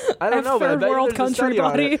 I don't know, but I Third bet you world there's a country study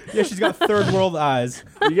on body. it. Yeah, she's got third world eyes.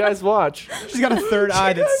 You guys watch. She's got a third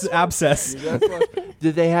eye that's abscess. You guys watch.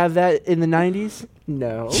 Did they have that in the 90s?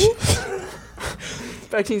 No.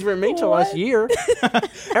 Vaccines weren't made till last year.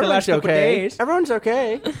 Everyone's last couple okay. days. Everyone's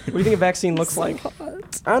okay. What do you think a vaccine looks like?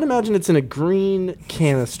 I would imagine it's in a green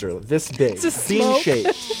canister, this big, Just bean smoke.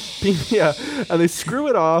 shaped. Yeah, and they screw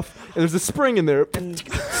it off, and there's a spring in there.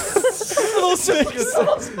 Little six.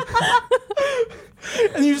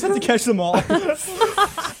 And you just have to catch them all. I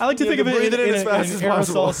like to You think have of to it breathe it in as an fast as aerosol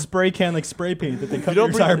possible. spray can, like spray paint that they cover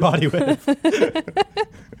don't your entire body with.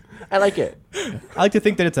 I like it. I like to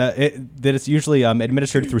think that it's usually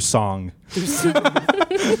administered through song.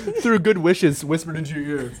 Through good wishes whispered into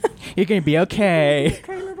your ear. You're gonna be okay.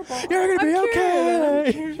 You're gonna be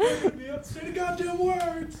okay.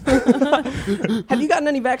 Have you gotten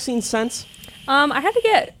any vaccines since? I had to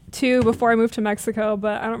get 2 before I moved to Mexico,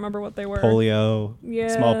 but I don't remember what they were. Polio,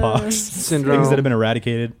 Yeah. smallpox, Syndrome. things that have been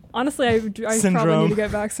eradicated. Honestly, I probably Syndrome. need to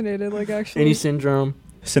get vaccinated. Like actually, Any syndrome.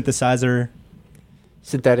 Synthesizer.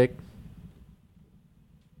 Synthetic.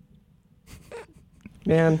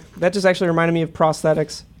 Man, that just actually reminded me of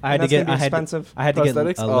prosthetics. I had And to that's get. gonna be I had. expensive. I had to get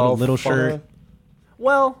Prosthetics? a little Oh, shirt. fuck.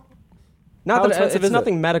 Well, Not How that expensive it's is it?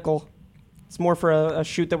 nothing medical. It's more for a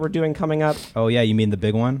shoot that we're doing coming up. Oh yeah, you mean the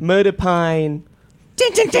big one? Modipine.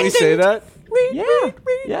 can we say that? Yeah,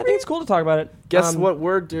 yeah. I think it's cool to talk about it. Guess what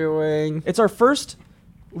we're doing? It's our first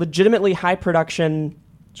legitimately high production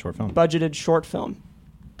Short film. budgeted short film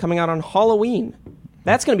coming out on Halloween.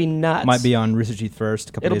 That's gonna be nuts. Might be on Rooster Teeth first.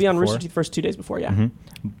 A couple It'll days be on before. Rooster Teeth first 2 days before. Yeah. Mhm.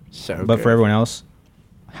 So But for everyone else,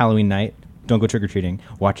 Halloween night, Don't go trick or treating.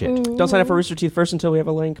 Watch it. Don't sign up for Rooster Teeth first until we have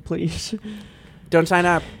a link, please. Don't sign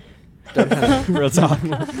up. Real talk.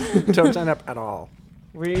 Don't sign up at all.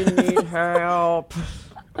 We need help.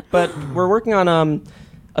 But we're working on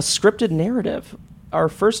a scripted narrative. Our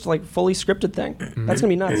first fully scripted thing. That's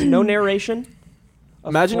gonna be nuts. No narration.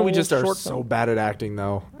 Imagine we full just are short so film. bad at acting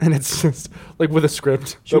though, and it's just with a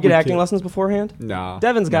script. Should we get But acting can't. lessons beforehand? Nah.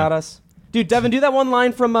 Devin's got us. Dude, Devin, do that one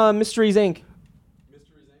line from Mysteries Inc.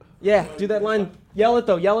 Yeah, do that line. Yell it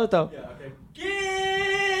though. Yeah, okay.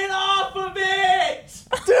 Get off of it!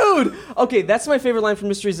 Dude! Okay, that's my favorite line from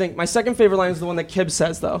Mysteries Inc. My second favorite line is the one that Kib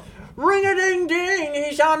says, though. Ring-a-ding-ding,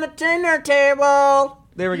 he's on the dinner table.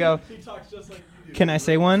 There we go. He talks just like you do. Can I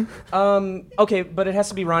say one? Okay, but it has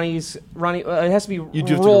to be Ronnie. It has to be You do have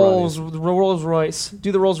to do Rolls Royce.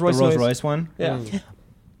 Do the Rolls The Royce. Rolls noise. Royce one? Yeah.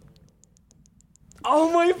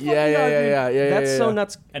 Oh my fucking Yeah, god, dude. yeah. That's so yeah.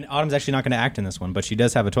 nuts. And Autumn's actually not going to act in this one, but she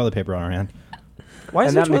does have a toilet paper on her hand. Why is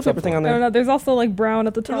And there that toilet makes up paper thing for on I don't there? know. There's also brown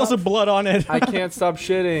at the top. There's also blood on it. I can't stop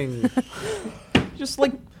shitting. Just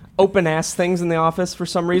open ass things in the office for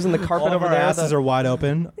some reason. The carpet All of over our there. asses are wide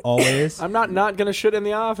open, always. I'm not gonna shit in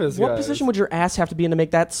the office. What guys. position would your ass have to be in to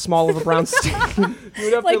make that small of a brown stain? You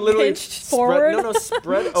would have to literally pitched spread, forward? No,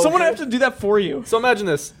 spread. Open. Someone would have to do that for you. So imagine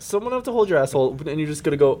this: someone would have to hold your asshole, and you're just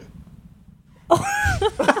gonna go.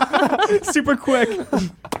 Super quick.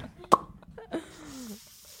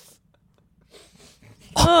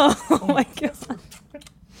 Oh my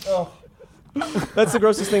god. That's the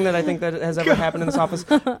grossest thing that I think that has ever happened in this office.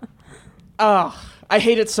 I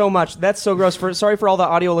hate it so much. That's so gross. Sorry for all the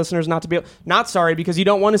audio listeners not to be. Not sorry because you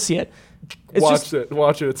don't want to see it. It's just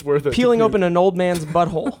Watch it. It's worth it. peeling open an old man's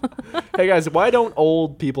butthole. Hey guys, why don't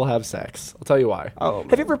old people have sex? I'll tell you why. Oh,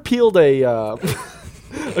 Have you ever peeled a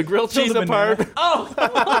a grilled cheese a banana. apart? Oh,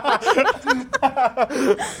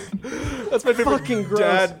 That's my favorite Fucking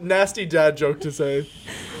gross. nasty dad joke to say.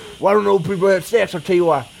 Why don't old people have sex? I'll tell you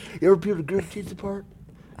why. You ever peeled a grilled cheese apart?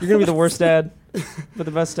 you're gonna be the worst dad, but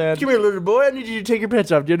the best dad. Come here, little boy. I need you to take your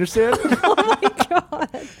pants off. Do you understand?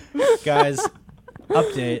 Guys,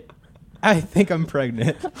 update. I think I'm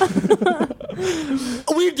pregnant.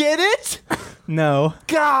 We did it. No.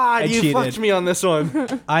 God, I you cheated. fucked me on this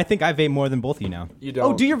one. I think I've ate more than both of you now. You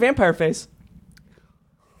don't. Oh, do your vampire face.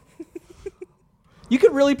 You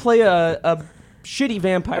could really play a shitty I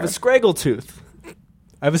vampire. have a scraggle tooth.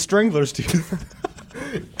 I have a strangler's tooth.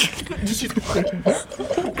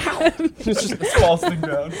 It's just Falls thing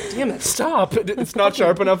down. damn it. Stop. It's not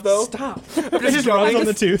sharp enough though. Stop. It just rubs on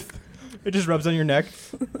the tooth. It just rubs on your neck.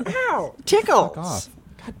 Ow. Tickles. Off.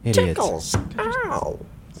 Idiots. Ow.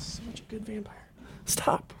 Such a good vampire.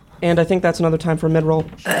 Stop. And I think that's another time for mid-roll.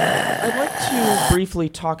 I'd like to briefly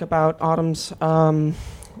talk about Autumn's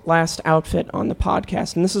last outfit on the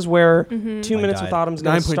podcast. And this is where 2 minutes died. with Autumn's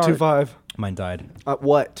going to start. 9.25. Mine died.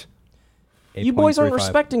 What? You boys aren't 8.35.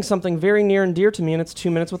 respecting something very near and dear to me, and it's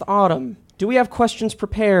 2 minutes with Autumn. Do we have questions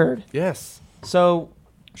prepared? Yes. So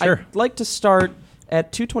Sure. I'd like to start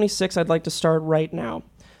at 2:26. I'd like to start right now.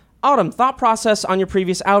 Autumn, thought process on your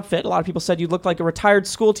previous outfit. A lot of people said you looked like a retired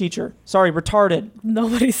school teacher. Sorry, retarded.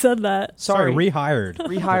 Nobody said that. Sorry, rehired.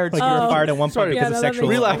 rehired. Like you were fired at one point Sorry. because Yeah, of no, that sexual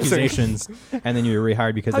makes sense. accusations, and then you were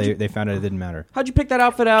rehired because How'd you- they found out it didn't matter. How'd you pick that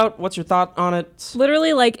outfit out? What's your thought on it?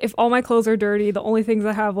 Literally, if all my clothes are dirty, the only things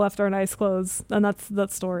I have left are nice clothes, and that's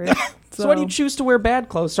that story. So why do you choose to wear bad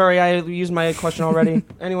clothes? Sorry, I used my question already.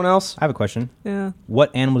 Anyone else? I have a question. Yeah,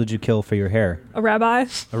 What animal did you kill for your hair? a rabbi.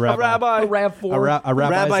 A rabbi. A RAV4. A rabbi's,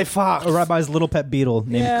 Rabbi Fox. A rabbi's little pet beetle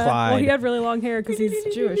named Yeah. Clyde. Well, he had really long hair because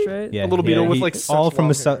he's Jewish, right? yeah, A little beetle with, he- such all from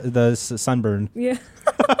long the sunburn. Yeah.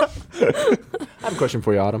 I have a question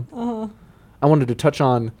for you, Autumn. I wanted to touch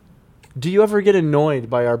on, do you ever get annoyed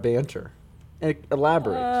by our banter?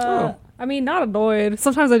 Elaborate. I mean, not annoyed.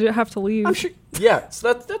 Sometimes I do have to leave. I'm sure. Yeah,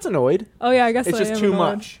 so that's annoyed. Oh yeah, I guess It's I just am too annoyed.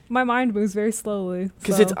 much. My mind moves very slowly.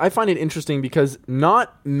 Because so. I find it interesting because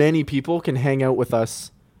not many people can hang out with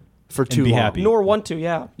us for too be long. happy. Nor want to,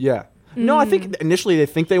 yeah. Yeah. No, I think initially they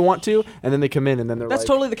think they want to, and then they come in and then they're That's like,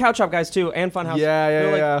 totally the Couch Shop guys, too, and Funhouse. Yeah, yeah,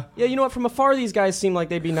 They're like, yeah. Yeah, you know what? From afar, these guys seem like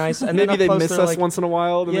they'd be nice. And maybe then up they close, miss they're us like, once in a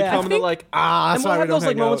while, and Yeah. they I come and they're like, and that's we'll why we have don't those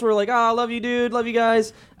hang moments out. where we're like, I love you, dude, love you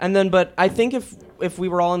guys. And then, but I think if we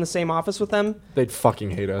were all in the same office with them, They'd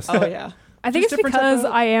fucking hate us. oh yeah. I think Just it's different type because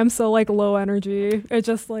of- I am so low energy. It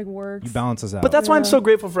just works. You balance us out. But that's why I'm Yeah. so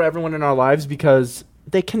grateful for everyone in our lives because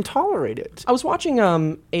they can tolerate it. I was watching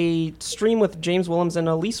a stream with James Willems and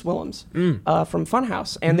Elise Willems from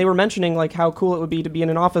Funhouse, and they were mentioning how cool it would be to be in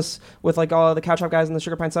an office with all the Couch Shop guys and the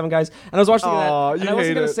Sugar Pine 7 guys. And I was watching Aw, that, and you I wasn't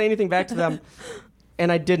hate going to it. say anything back to them,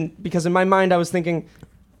 and I didn't because in my mind I was thinking,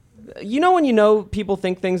 when people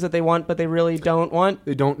think things that they want but they really don't want.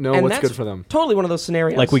 They don't know And what's that's good for them. Totally one of those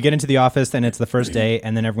scenarios. Like we get into the office and it's the first day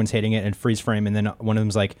and then everyone's hating it and freeze frame and then one of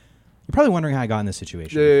them's like, you're probably wondering how I got in this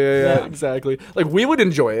situation. Yeah, exactly. Like we would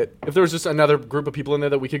enjoy it if there was just another group of people in there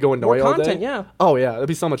that we could go annoy More all content, day. yeah. Oh yeah, that'd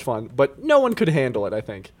be so much fun. But no one could handle it, I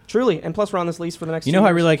think. Truly, and plus we're on this lease for the next. You 2 know who I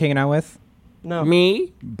years. really like hanging out with? No.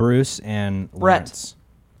 Me? Bruce and Brett. Lawrence.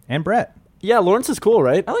 And Brett. Yeah, Lawrence is cool,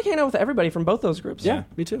 right? I like hanging out with everybody from both those groups. Yeah,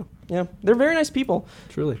 me too. Yeah, they're very nice people.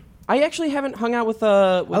 Truly. I actually haven't hung out with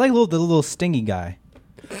I like the little stingy guy.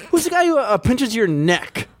 Who's the guy who pinches your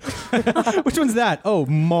neck? Which one's that? Oh,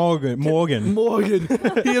 Morgan. Morgan.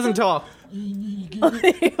 He doesn't talk. You want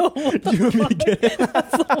me to get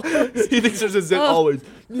it? He thinks there's a zit always.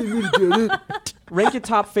 rank your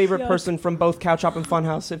top favorite person from both Couch Hop and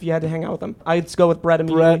Funhouse if you had to hang out with them. I'd go with Brett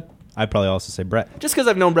immediately. Brett. I'd probably also say Brett. Just because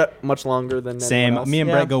I've known Brett much longer than Same. anyone else. Me and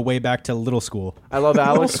Yeah. Brett go way back to little school. I love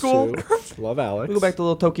Alex school. too. Love Alex. We go back to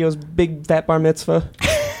Little Tokyo's big fat bar mitzvah.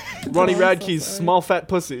 Ronnie Radke's small fat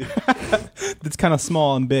pussy. That's kind of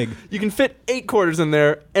small and big. You can fit 8 quarters in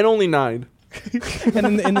there and only 9.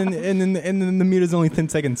 and then the meter's only 10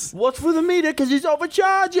 seconds. What's for the meter? Because he's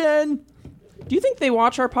overcharging. Do you think they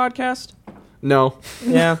watch our podcast? No.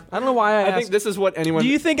 Yeah. I don't know why I I think asked. this is what anyone... Do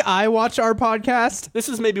you think I watch our podcast? This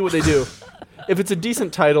is maybe what they do. If it's a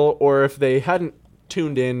decent title or if they hadn't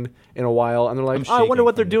tuned in a while and they're like, I'm I wonder shaking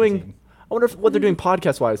what they're from doing. thinking. I wonder what they're doing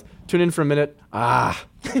podcast-wise. Tune in for a minute. Not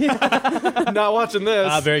watching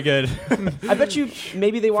this. Very good. I bet you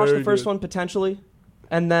maybe they watched Very the first good. one potentially,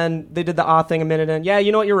 and then they did the thing a minute in. Yeah,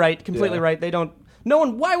 you know what? You're right. Completely Yeah. right. They don't. No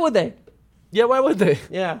one. Why would they? Yeah, why would they?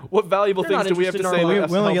 Yeah. What valuable They're not things do we have to interested say? in our that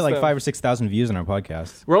lives. We only get helps like them? 5,000 or 6,000 views on our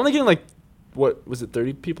podcast. We're only getting like, what was it,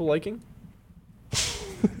 30 people liking?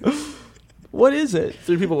 What is it?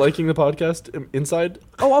 3 people liking the podcast inside?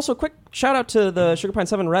 Oh, also, quick shout out to the Sugar Pine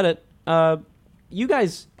 7 Reddit. You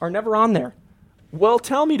guys are never on there. Well,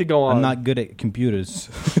 tell me to go on. I'm not good at computers.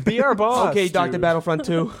 Be our boss. Okay, Dr. dude. Battlefront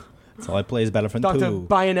 2. That's all I play is Battlefront Dr. 2.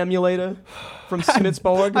 Buy an emulator from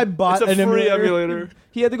Smithsborg. I bought It's a an free emulator. emulator.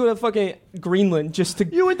 He had to go to fucking Greenland just to,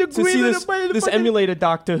 You went to see Greenland this, to buy the this fucking- emulator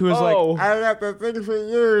doctor who was Oh. like, I got the thing for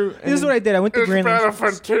you. This is what I did. I went to Greenland.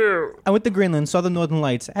 Battlefront 2. I went to Greenland, saw the Northern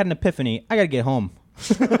Lights, had an epiphany. I gotta get home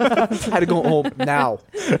Had to go home now.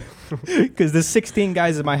 because there's 16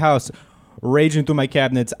 guys in my house raging through my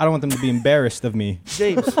cabinets. I don't want them to be embarrassed of me.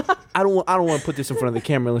 James, I don't want to put this in front of the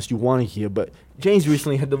camera unless you want to hear, but James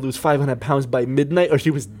recently had to lose 500 pounds by midnight or he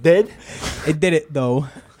was dead. I did it though.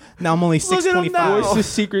 Now I'm only Look at him 625. now. the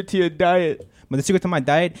secret to your diet? But the secret to my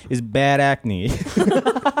diet is bad acne.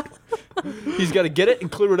 He's got to get it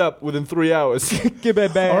and clear it up within 3 hours. Get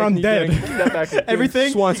back back. Or I'm dead. Get that back.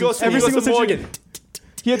 Everything. Swanson. Every single Morgan.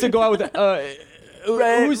 He had to go out with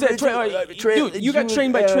who's that? Dude, you got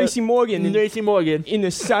trained by Tracy Morgan in, Tracy Morgan. in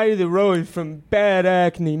the side of the road from bad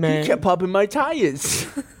acne, He man. kept popping my tires.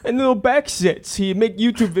 And little back sets. He'd make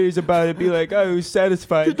YouTube videos about it, be like, I was Did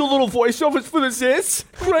satisfied. the little voiceovers for the sis?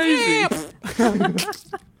 Crazy.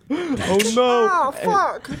 Oh no.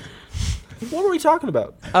 fuck. What were we talking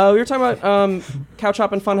about? We were talking about Couch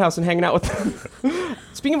Hop and Funhouse and hanging out with them.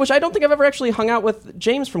 Speaking of which, I don't think I've ever actually hung out with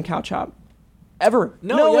James from Couch Hop. Ever.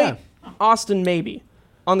 No, yeah. wait. Austin, maybe.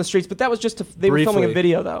 On the streets. But that was just, they were filming a Briefly.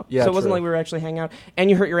 video, though. Yeah, so it wasn't true. like we were actually hanging out. And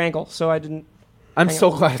you hurt your ankle, so I didn't. I'm Hang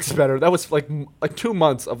so on. glad it's better. That was like 2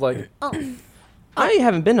 months of like, I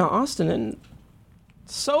haven't been to Austin in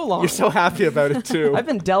so long. you're so happy about it too. I've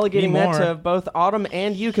been delegating Me that more. to both Autumn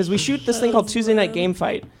and you because we shoot this thing called Tuesday Night Game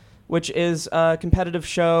Fight, which is a competitive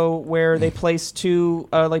show where they place two,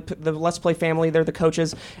 like the Let's Play family, they're the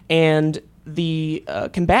coaches, and the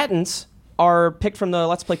combatants are picked from the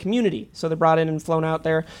Let's Play community. So they're brought in and flown out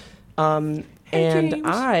there. And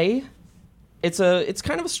James. it's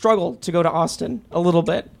kind of a struggle to go to Austin a little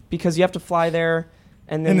bit because you have to fly there.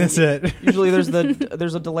 And then And that's it. usually there's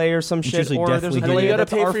a delay or some It's shit, usually or there's a deathly and then delay you gotta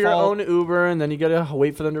that's pay our for your fault. own Uber, and then you gotta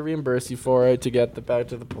wait for them to reimburse you for it to get the back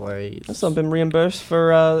to the place. I've still been reimbursed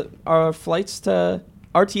for our flights to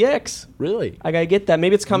RTX. Really? I gotta get that.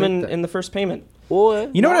 Maybe it's coming Make that. in the first payment. Or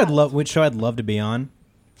You know what I'd love? Which show I'd love to be on?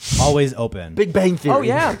 Always Open. Big Bang Theory. Oh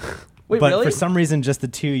yeah. Wait, but really? for some reason, just the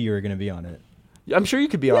two of you are going to be on it. I'm sure you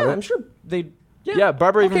could be yeah, on it. I'm sure they. Yeah. Yeah,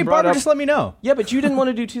 Barbara Okay, even brought Barbara, up. just let me know. Yeah, but you didn't want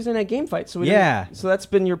to do Tuesday Night Game Fight, so we Yeah. didn't, so that's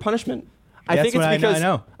been your punishment. I That's think it's what I know- because I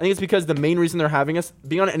know. I think it's because the main reason they're having us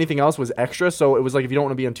being on anything else was extra. So it was like if you don't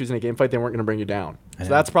want to be on Tuesday Night Game Fight, they weren't going to bring you down. I So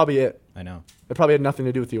know. that's probably it. I know. It probably had nothing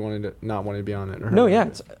to do with you not wanting to be on it. Or No, having yeah, it.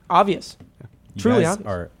 it's obvious. You Truly guys obvious.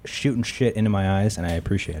 are shooting shit into my eyes, and I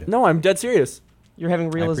appreciate it. No, I'm dead serious. You're having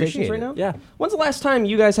realizations appreciate right it. now. Yeah. When's the last time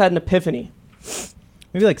you guys had an epiphany?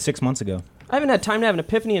 Maybe like 6 months ago. I haven't had time to have an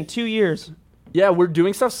epiphany in 2 years. Yeah, we're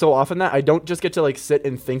doing stuff so often that I don't just get to like sit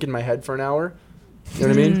and think in my head for an hour. You know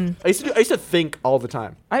what I mean? I used to think all the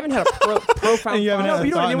time. I haven't had a profound And you haven't thought. had a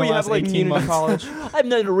you know thought what I in mean the when you have last like 18 community months. college. I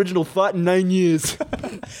haven't had an original thought in 9 years.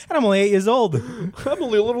 And I'm only 8 years old. I'm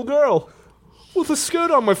only a little girl with a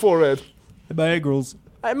skirt on my forehead. My egg rolls.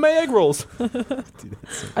 I have my egg rolls.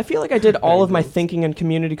 I feel like I did all of my thinking in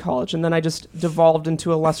community college, and then I just devolved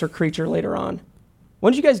into a lesser creature later on.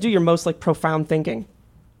 When did you guys do your most like profound thinking?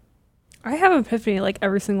 I have epiphany like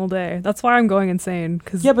every single day. That's why I'm going insane.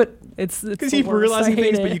 Cause Yeah, but it's Because the you keep worst. realizing I hate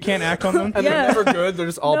things, it. but you can't act on them. And Yeah. they're never good. They're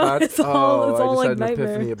just all No, bad. it's all- it's I all, just like, had an nightmare.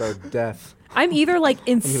 epiphany about death. I'm either like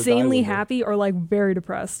die insanely one day. happy or like very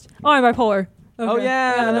depressed. Oh, I'm bipolar. Oh,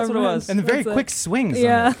 yeah, that's never what it mind. was. And the very That's it. quick swings. on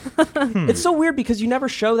Yeah. it. it's so weird because you never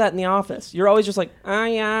show that in the office. You're always just like, oh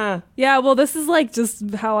yeah. Yeah, well, this is like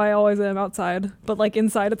just how I always am outside. But like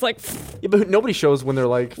inside, it's like, Yeah, but nobody shows when they're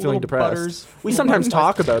like feeling Little depressed. butters. We sometimes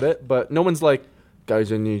talk about it, but no one's like,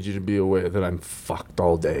 guys, I need you to be aware that I'm fucked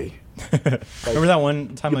all day. Remember that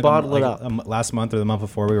one time, You like, bottle it up. last month or the month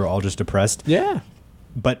before, we were all just depressed, Yeah.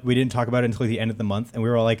 but we didn't talk about it until the end of the month, and we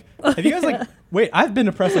were all like, "Have you guys like? Wait, I've been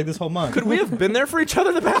depressed like this whole month." Could we have been there for each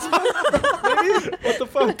other the past month? Maybe? What the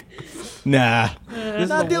fuck? Nah. This is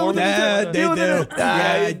Not the dealing with warmest it. episode. They Dealing do. with it.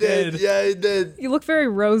 Yeah, I did. Yeah, I did. you look very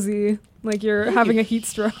rosy. Like you're having a heat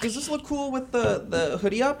stroke. Does this look cool with the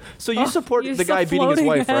hoodie up? So you support you're the so guy beating his floating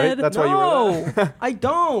wife, right? ahead. That's why you were No, I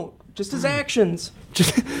don't. Just his actions.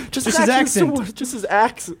 just his accent. Just his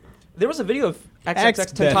accent. There was a video of Ex-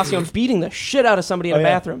 XXX Tentacion beating the shit out of somebody in Oh, a yeah.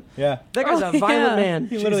 bathroom. Yeah. That guy's Oh, a violent yeah. man.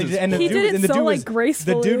 He literally Jesus did, and the He dude, did it and the so, dude like, was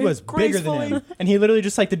gracefully. The dude was bigger than Gracefully. him, and he literally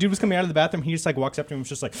just like the dude was coming out of the bathroom. He just like walks up to him, and was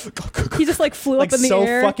just like, He just like flew like up in the so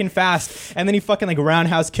air. fucking fast, and then he fucking like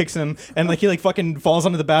roundhouse kicks him, and like he like fucking falls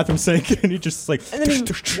onto the bathroom sink, and he just like, And then he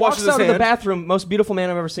Washes walks his out of the hand. bathroom. Most beautiful man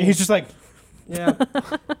I've ever seen. he's just like, yeah.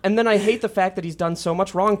 And then I hate the fact that he's done so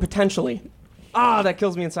much wrong potentially. Ah, that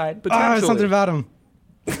kills me inside. But ah, something about him.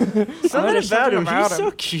 Something about him. about He's him.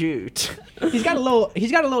 so cute. He's got a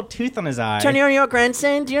little tooth on his eye. your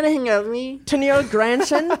grandson, do you want to hang out with me? Tenille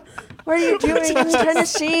grandson, what are you doing in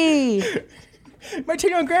Tennessee? My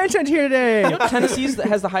 2-year-old grandson's here today. You know Tennessee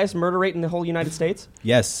has the highest murder rate in the whole United States.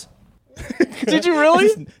 Yes, Did you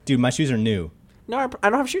really? dude, my shoes are new. No, I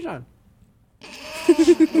don't have shoes on. We're I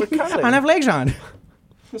don't cuddling. have legs on.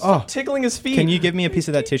 Oh, Tickling his feet. can you give me a piece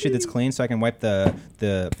of that tissue that's clean so I can wipe the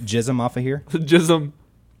jism off of here? Jism.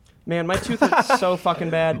 Man, my tooth is so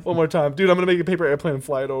fucking bad. One more time. Dude, I'm going to make a paper airplane and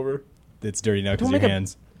fly it over. It's dirty now because Don't your make a-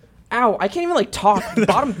 hands. Ow, I can't even like talk. The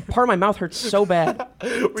bottom part of my mouth hurts so bad. Where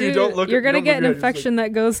Dude, you don't look you're gonna don't get an look at it, infection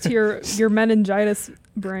that goes to your meningitis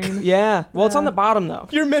brain. Yeah. Well, it's on the bottom though.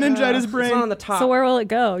 Your meningitis It's not on the top. So where will it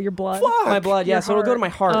go? Your blood. my blood, yeah. Your So it'll go to my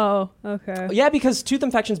heart. Oh, okay. Yeah, because tooth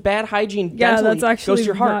infections, bad hygiene, Yeah, dentally, that's actually goes to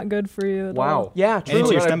your heart. not good for you. At Wow. all. Yeah, And into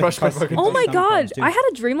truly. your I stomach. brushed my causes- fucking- Oh my stomach god! problems, too. I had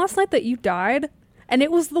a dream last night that you died, and it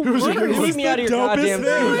was the worst. Leave me out of your dopest goddamn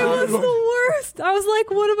thing. dreams. It was the worst. I was like,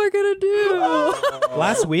 what am I gonna do?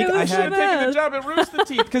 Last week It I was had so bad. Taking the job at Rooster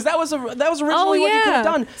Teeth because that was originally Oh, what you could yeah. have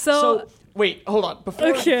done. So- wait, hold on. Before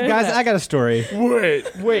Okay. guys. I got a story. wait,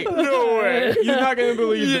 no way. You're not gonna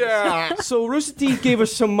believe this. Yeah. So Rooster Teeth gave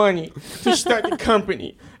us some money to start the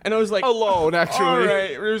company, and I was like, Alone, actually. all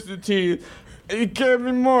right, Rooster Teeth, you gave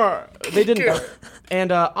me more. They didn't. Though.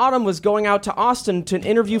 And Autumn was going out to Austin to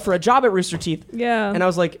interview for a job at Rooster Teeth, Yeah. and I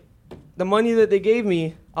was like, the money that they gave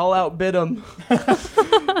me, I'll outbid them.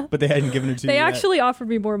 But they hadn't given it to they you yet. actually offered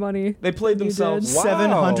me more money. They played You themselves. did.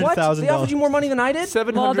 Wow. What? $700,000. They offered you more money than I did?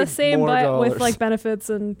 $700 Well, the same, more but dollars. with like benefits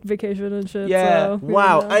and vacation and shit. Yeah. So,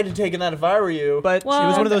 Wow, yeah. I'd have taken that if I were you. But Well, she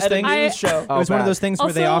was one of those at a things- news I- show. It was one of bad. those things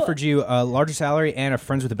where they Also- offered you a larger salary and a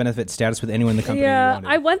friends with the benefit status with anyone in the company. you Yeah, wanted.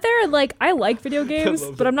 I went there and like I like video games,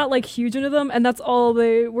 but I'm not like huge into them, and that's all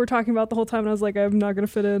they were talking about the whole time. And I was like, I'm not gonna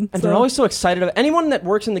fit in. And so. they're always so excited. Anyone that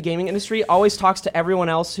works in the gaming industry always talks to everyone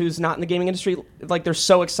else who's not in the gaming industry like they're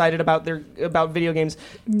so excited about video games.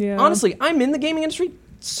 Yeah. Honestly, I'm in the gaming industry,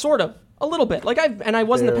 sort of, a little bit. Like I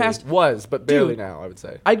was in the Barely. past. Was, but barely Dude. now, I would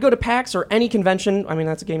say. I'd go to PAX or any convention. I mean,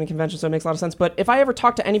 that's a gaming convention, so it makes a lot of sense. But if I ever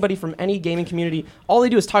talk to anybody from any gaming community, all they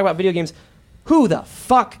do is talk about video games. Who the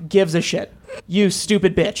fuck gives a shit? You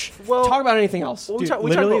stupid bitch. Well- talk about anything else. Well, Dude, we talked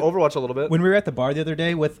literally- about Overwatch a little bit. when we were at the bar the other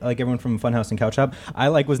day with like everyone from Funhouse and Couch Hub, I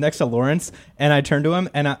like was next to Lawrence and I turned to him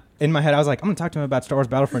and in my head I was like, I'm gonna talk to him about Star Wars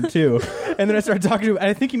Battlefront 2. And then I started talking to him and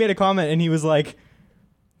I think he made a comment and he was like,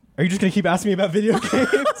 are you just gonna keep asking me about video games?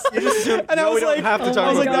 And I was like, have to talk I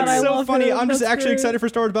was like, about that's I so love funny. him. I'm just That's actually great. excited for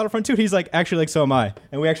Star Wars Battlefront 2. He's like, actually, like, so am I.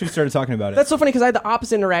 And we actually started talking about it. That's so funny because I had the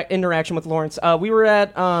opposite interaction with Lawrence. We were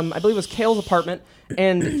at, I believe it was Kale's apartment,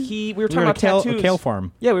 and we were talking at about a tattoos. kale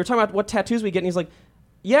farm. Yeah, we were talking about what tattoos we get, and he's like,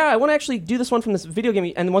 "Yeah, I want to actually do this one from this video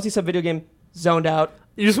game." And once he said video game, zoned out.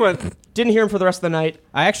 You just went. Didn't hear him for the rest of the night.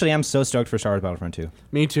 I actually am so stoked for Star Wars Battlefront 2.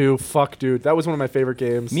 Me too. Fuck, dude. That was one of my favorite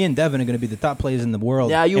games. Me and Devin are going to be the top players in the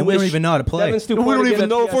world. Yeah, you and we don't wish- even know how to play. Devin's too we poor don't to even get a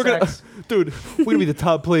know if we're gonna. PSX. Dude, we're gonna be the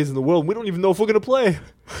top players in the world. We don't even know if we're gonna play.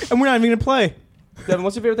 And we're not even going to play. Devin,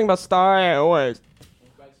 what's your favorite thing about Star Wars?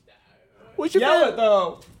 What's your Yell favorite? it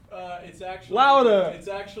though. It's actually Louder. It's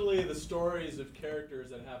actually the stories of characters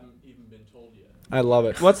that haven't even been told yet. I love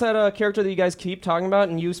it. What's that character that you guys keep talking about,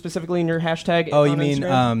 and you specifically in your hashtag? Oh, on you mean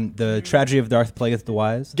Instagram? the tragedy of Darth Plagueis the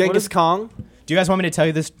Wise? Genghis Kong. Do you guys want me to tell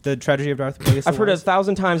you the tragedy of Darth Plagueis I've the heard it Wise?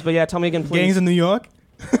 1,000 times, but yeah, tell me again, please. Gangs in New York?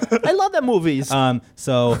 I love that movies.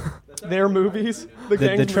 So Their movies.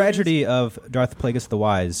 the tragedy of Darth Plagueis the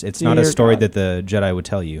Wise, it's not a Dear story God. that the Jedi would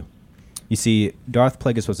tell you. You see, Darth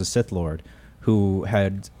Plagueis was a Sith Lord who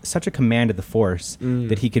had such a command of the Force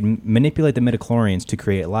that he could manipulate the midichlorians to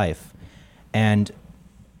create life. And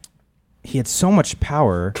he had so much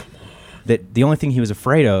power that the only thing he was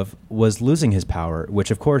afraid of was losing his power,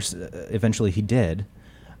 which, of course, eventually he did.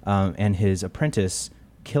 And his apprentice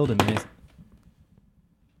killed him in his...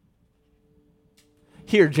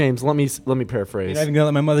 Here, James. Let me You're paraphrase. not even going to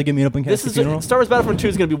let my mother get me an open This casket is funeral? Star Wars Battlefront 2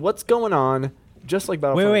 is going to be what's going on, just like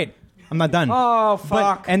Battlefront. Wait. I'm not done. Oh, But,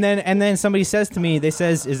 fuck. and then somebody says to me,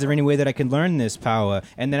 is there any way that I can learn this power?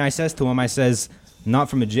 And then I says to him, not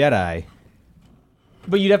from a Jedi.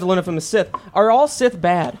 But you'd have to learn it from a Sith. Are all Sith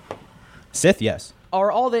bad? Sith, yes.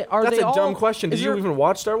 Are all they? Are That's they a all, dumb question. Did is you there- even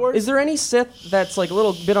watch Star Wars? Is there any Sith that's like a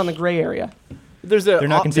little bit on the gray area? There's They're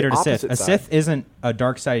not considered a the Sith. opposite A side. Sith isn't a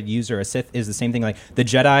dark side user. A Sith is the same thing. Like the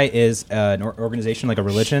Jedi is an organization, like a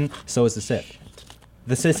religion. So is the Sith.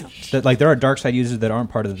 The Sith, there are dark side users that aren't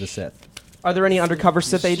part of the Sith. Are there any undercover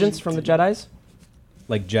Sith agents from the Jedis?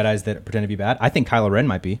 Like Jedis that pretend to be bad. I think Kylo Ren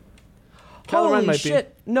might be. Kylo Ren Holy might be.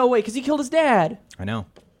 shit! No way, because he killed his dad. I know.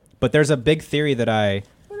 But there's a big theory that I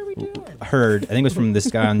What are we doing? heard, I think it was from this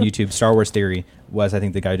guy on YouTube, Star Wars Theory was, I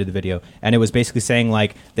think, the guy who did the video, and it was basically saying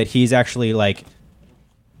like that he's actually like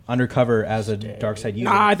undercover as a dark side user.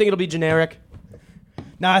 Nah, I think it'll be generic.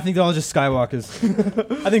 Nah, I think they're all just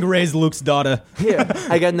Skywalkers. I think Rey's Luke's daughter. Here,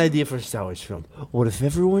 I got an idea for a Star Wars film. What if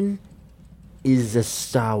everyone is a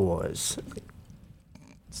Star Wars?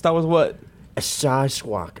 Star Wars what? A Star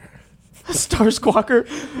Squawker. Star Squawker.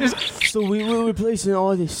 So we were replacing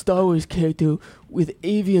all the Star Wars character with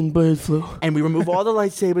avian bird flu. And we remove all the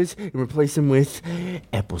lightsabers and replace them with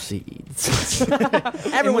apple seeds. And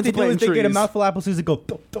what Everyone's they do playing is they get a trees. mouthful of apple seeds and go,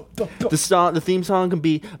 "Dup, dup, dup, dup." The theme song can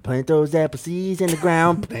be plant those apple seeds in the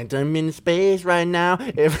ground, plant them in space right now.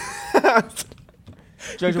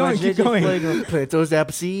 Judge going, keep going. Plant those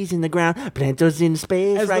apple seeds in the ground, plant those in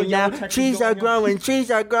space As the right now. yellow text is Trees are going growing, trees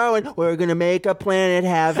are growing. We're gonna make a planet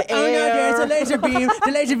have air. Oh no, there's a laser beam.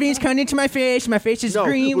 The laser beam's coming into my face. My face is No,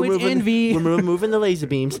 green we're with moving- envy. We're removing the laser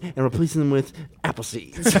beams and replacing them with apple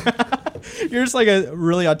seeds. You're just like a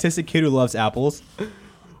really autistic kid who loves apples.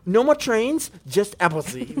 No more trains, just apple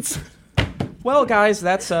seeds. Well, guys,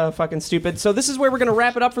 that's fucking stupid. So this is where we're going to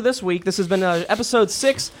wrap it up for this week. This has been episode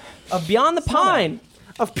 6 of Beyond the Pine.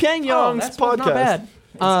 Of Pyongyang's that's podcast. not bad.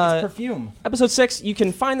 It's perfume. Episode 6, you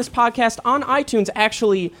can find this podcast on iTunes.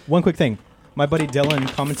 Actually, One quick thing. My buddy Dylan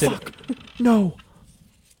commented. No.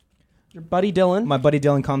 your buddy Dylan. My buddy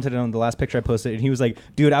Dylan commented on the last picture I posted, and he was like,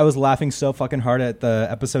 "Dude, I was laughing so fucking hard at the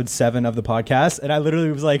episode 7 of the podcast, and I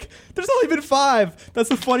literally was like, there's only been 5. That's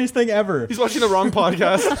the funniest thing ever." He's watching the wrong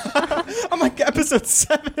podcast. I'm like, episode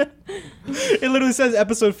 7. It literally says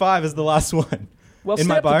episode 5 is the last one. Well, in stay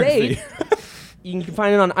my up to biography. date. You can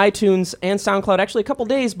find it on iTunes and SoundCloud actually a couple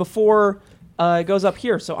days before it goes up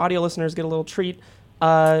here, so audio listeners get a little treat.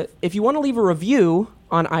 If you want to leave a review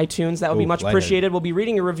on iTunes, that would be Ooh, much lightheaded. appreciated. We'll be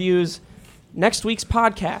reading your reviews next week's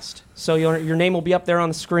podcast, so your name will be up there on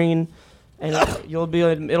the screen, and it'll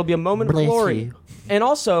be a moment of Bless glory. you. And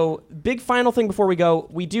also, big final thing before we go,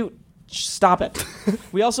 stop it.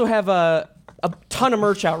 We also have a ton of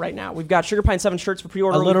merch out right now. We've got Sugar Pine 7 shirts for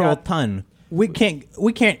pre-order. A We've literal got- ton. We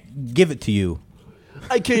can't give it to you.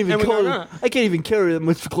 I can't even And we go, "Nah." I can't even carry that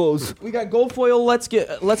much clothes. We got gold foil. Let's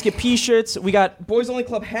get P-shirts. We got Boys Only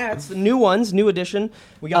Club hats, the new ones, new edition.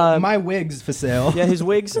 We got my wigs for sale. Yeah, his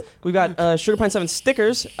wigs. We got Sugar Pine 7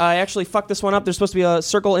 stickers. I actually fucked this one up. There's supposed to be a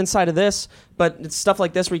circle inside of this, but it's stuff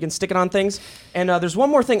like this where you can stick it on things. And there's one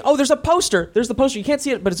more thing. Oh, there's a poster. There's the poster. You can't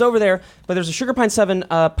see it, but it's over there. But there's a Sugar Pine 7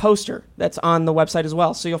 poster that's on the website as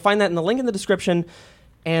well. So you'll find that in the link in the description.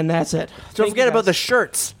 And that's it. Don't forget about the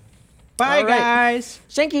shirts. Bye, All right. guys.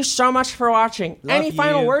 Thank you so much for watching. Love Any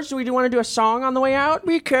final you. words? Do we want to do a song on the way out?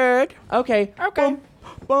 We could. Okay. Okay.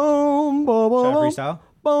 Boom, boom, boom, Should I boom, freestyle?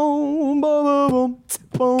 boom, boom, boom,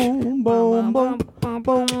 boom, boom, boom, boom,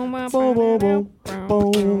 boom, boom, boom, boom,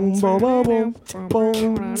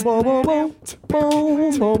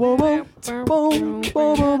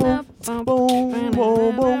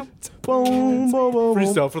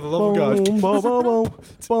 Freestyle for the love of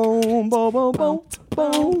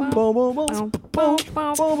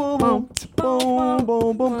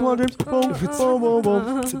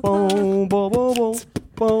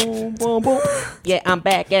Yeah, I'm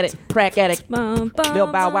back at it, crack at it, Lil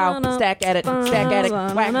Bow Wow, stack at it,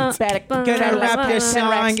 whack, static. Gonna rap this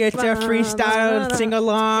song, it's a freestyle sing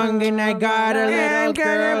along, and I got a little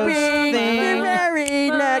girl's thing. very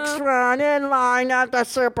next one in line at the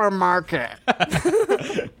supermarket.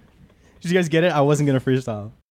 Did you guys get it? I wasn't gonna freestyle.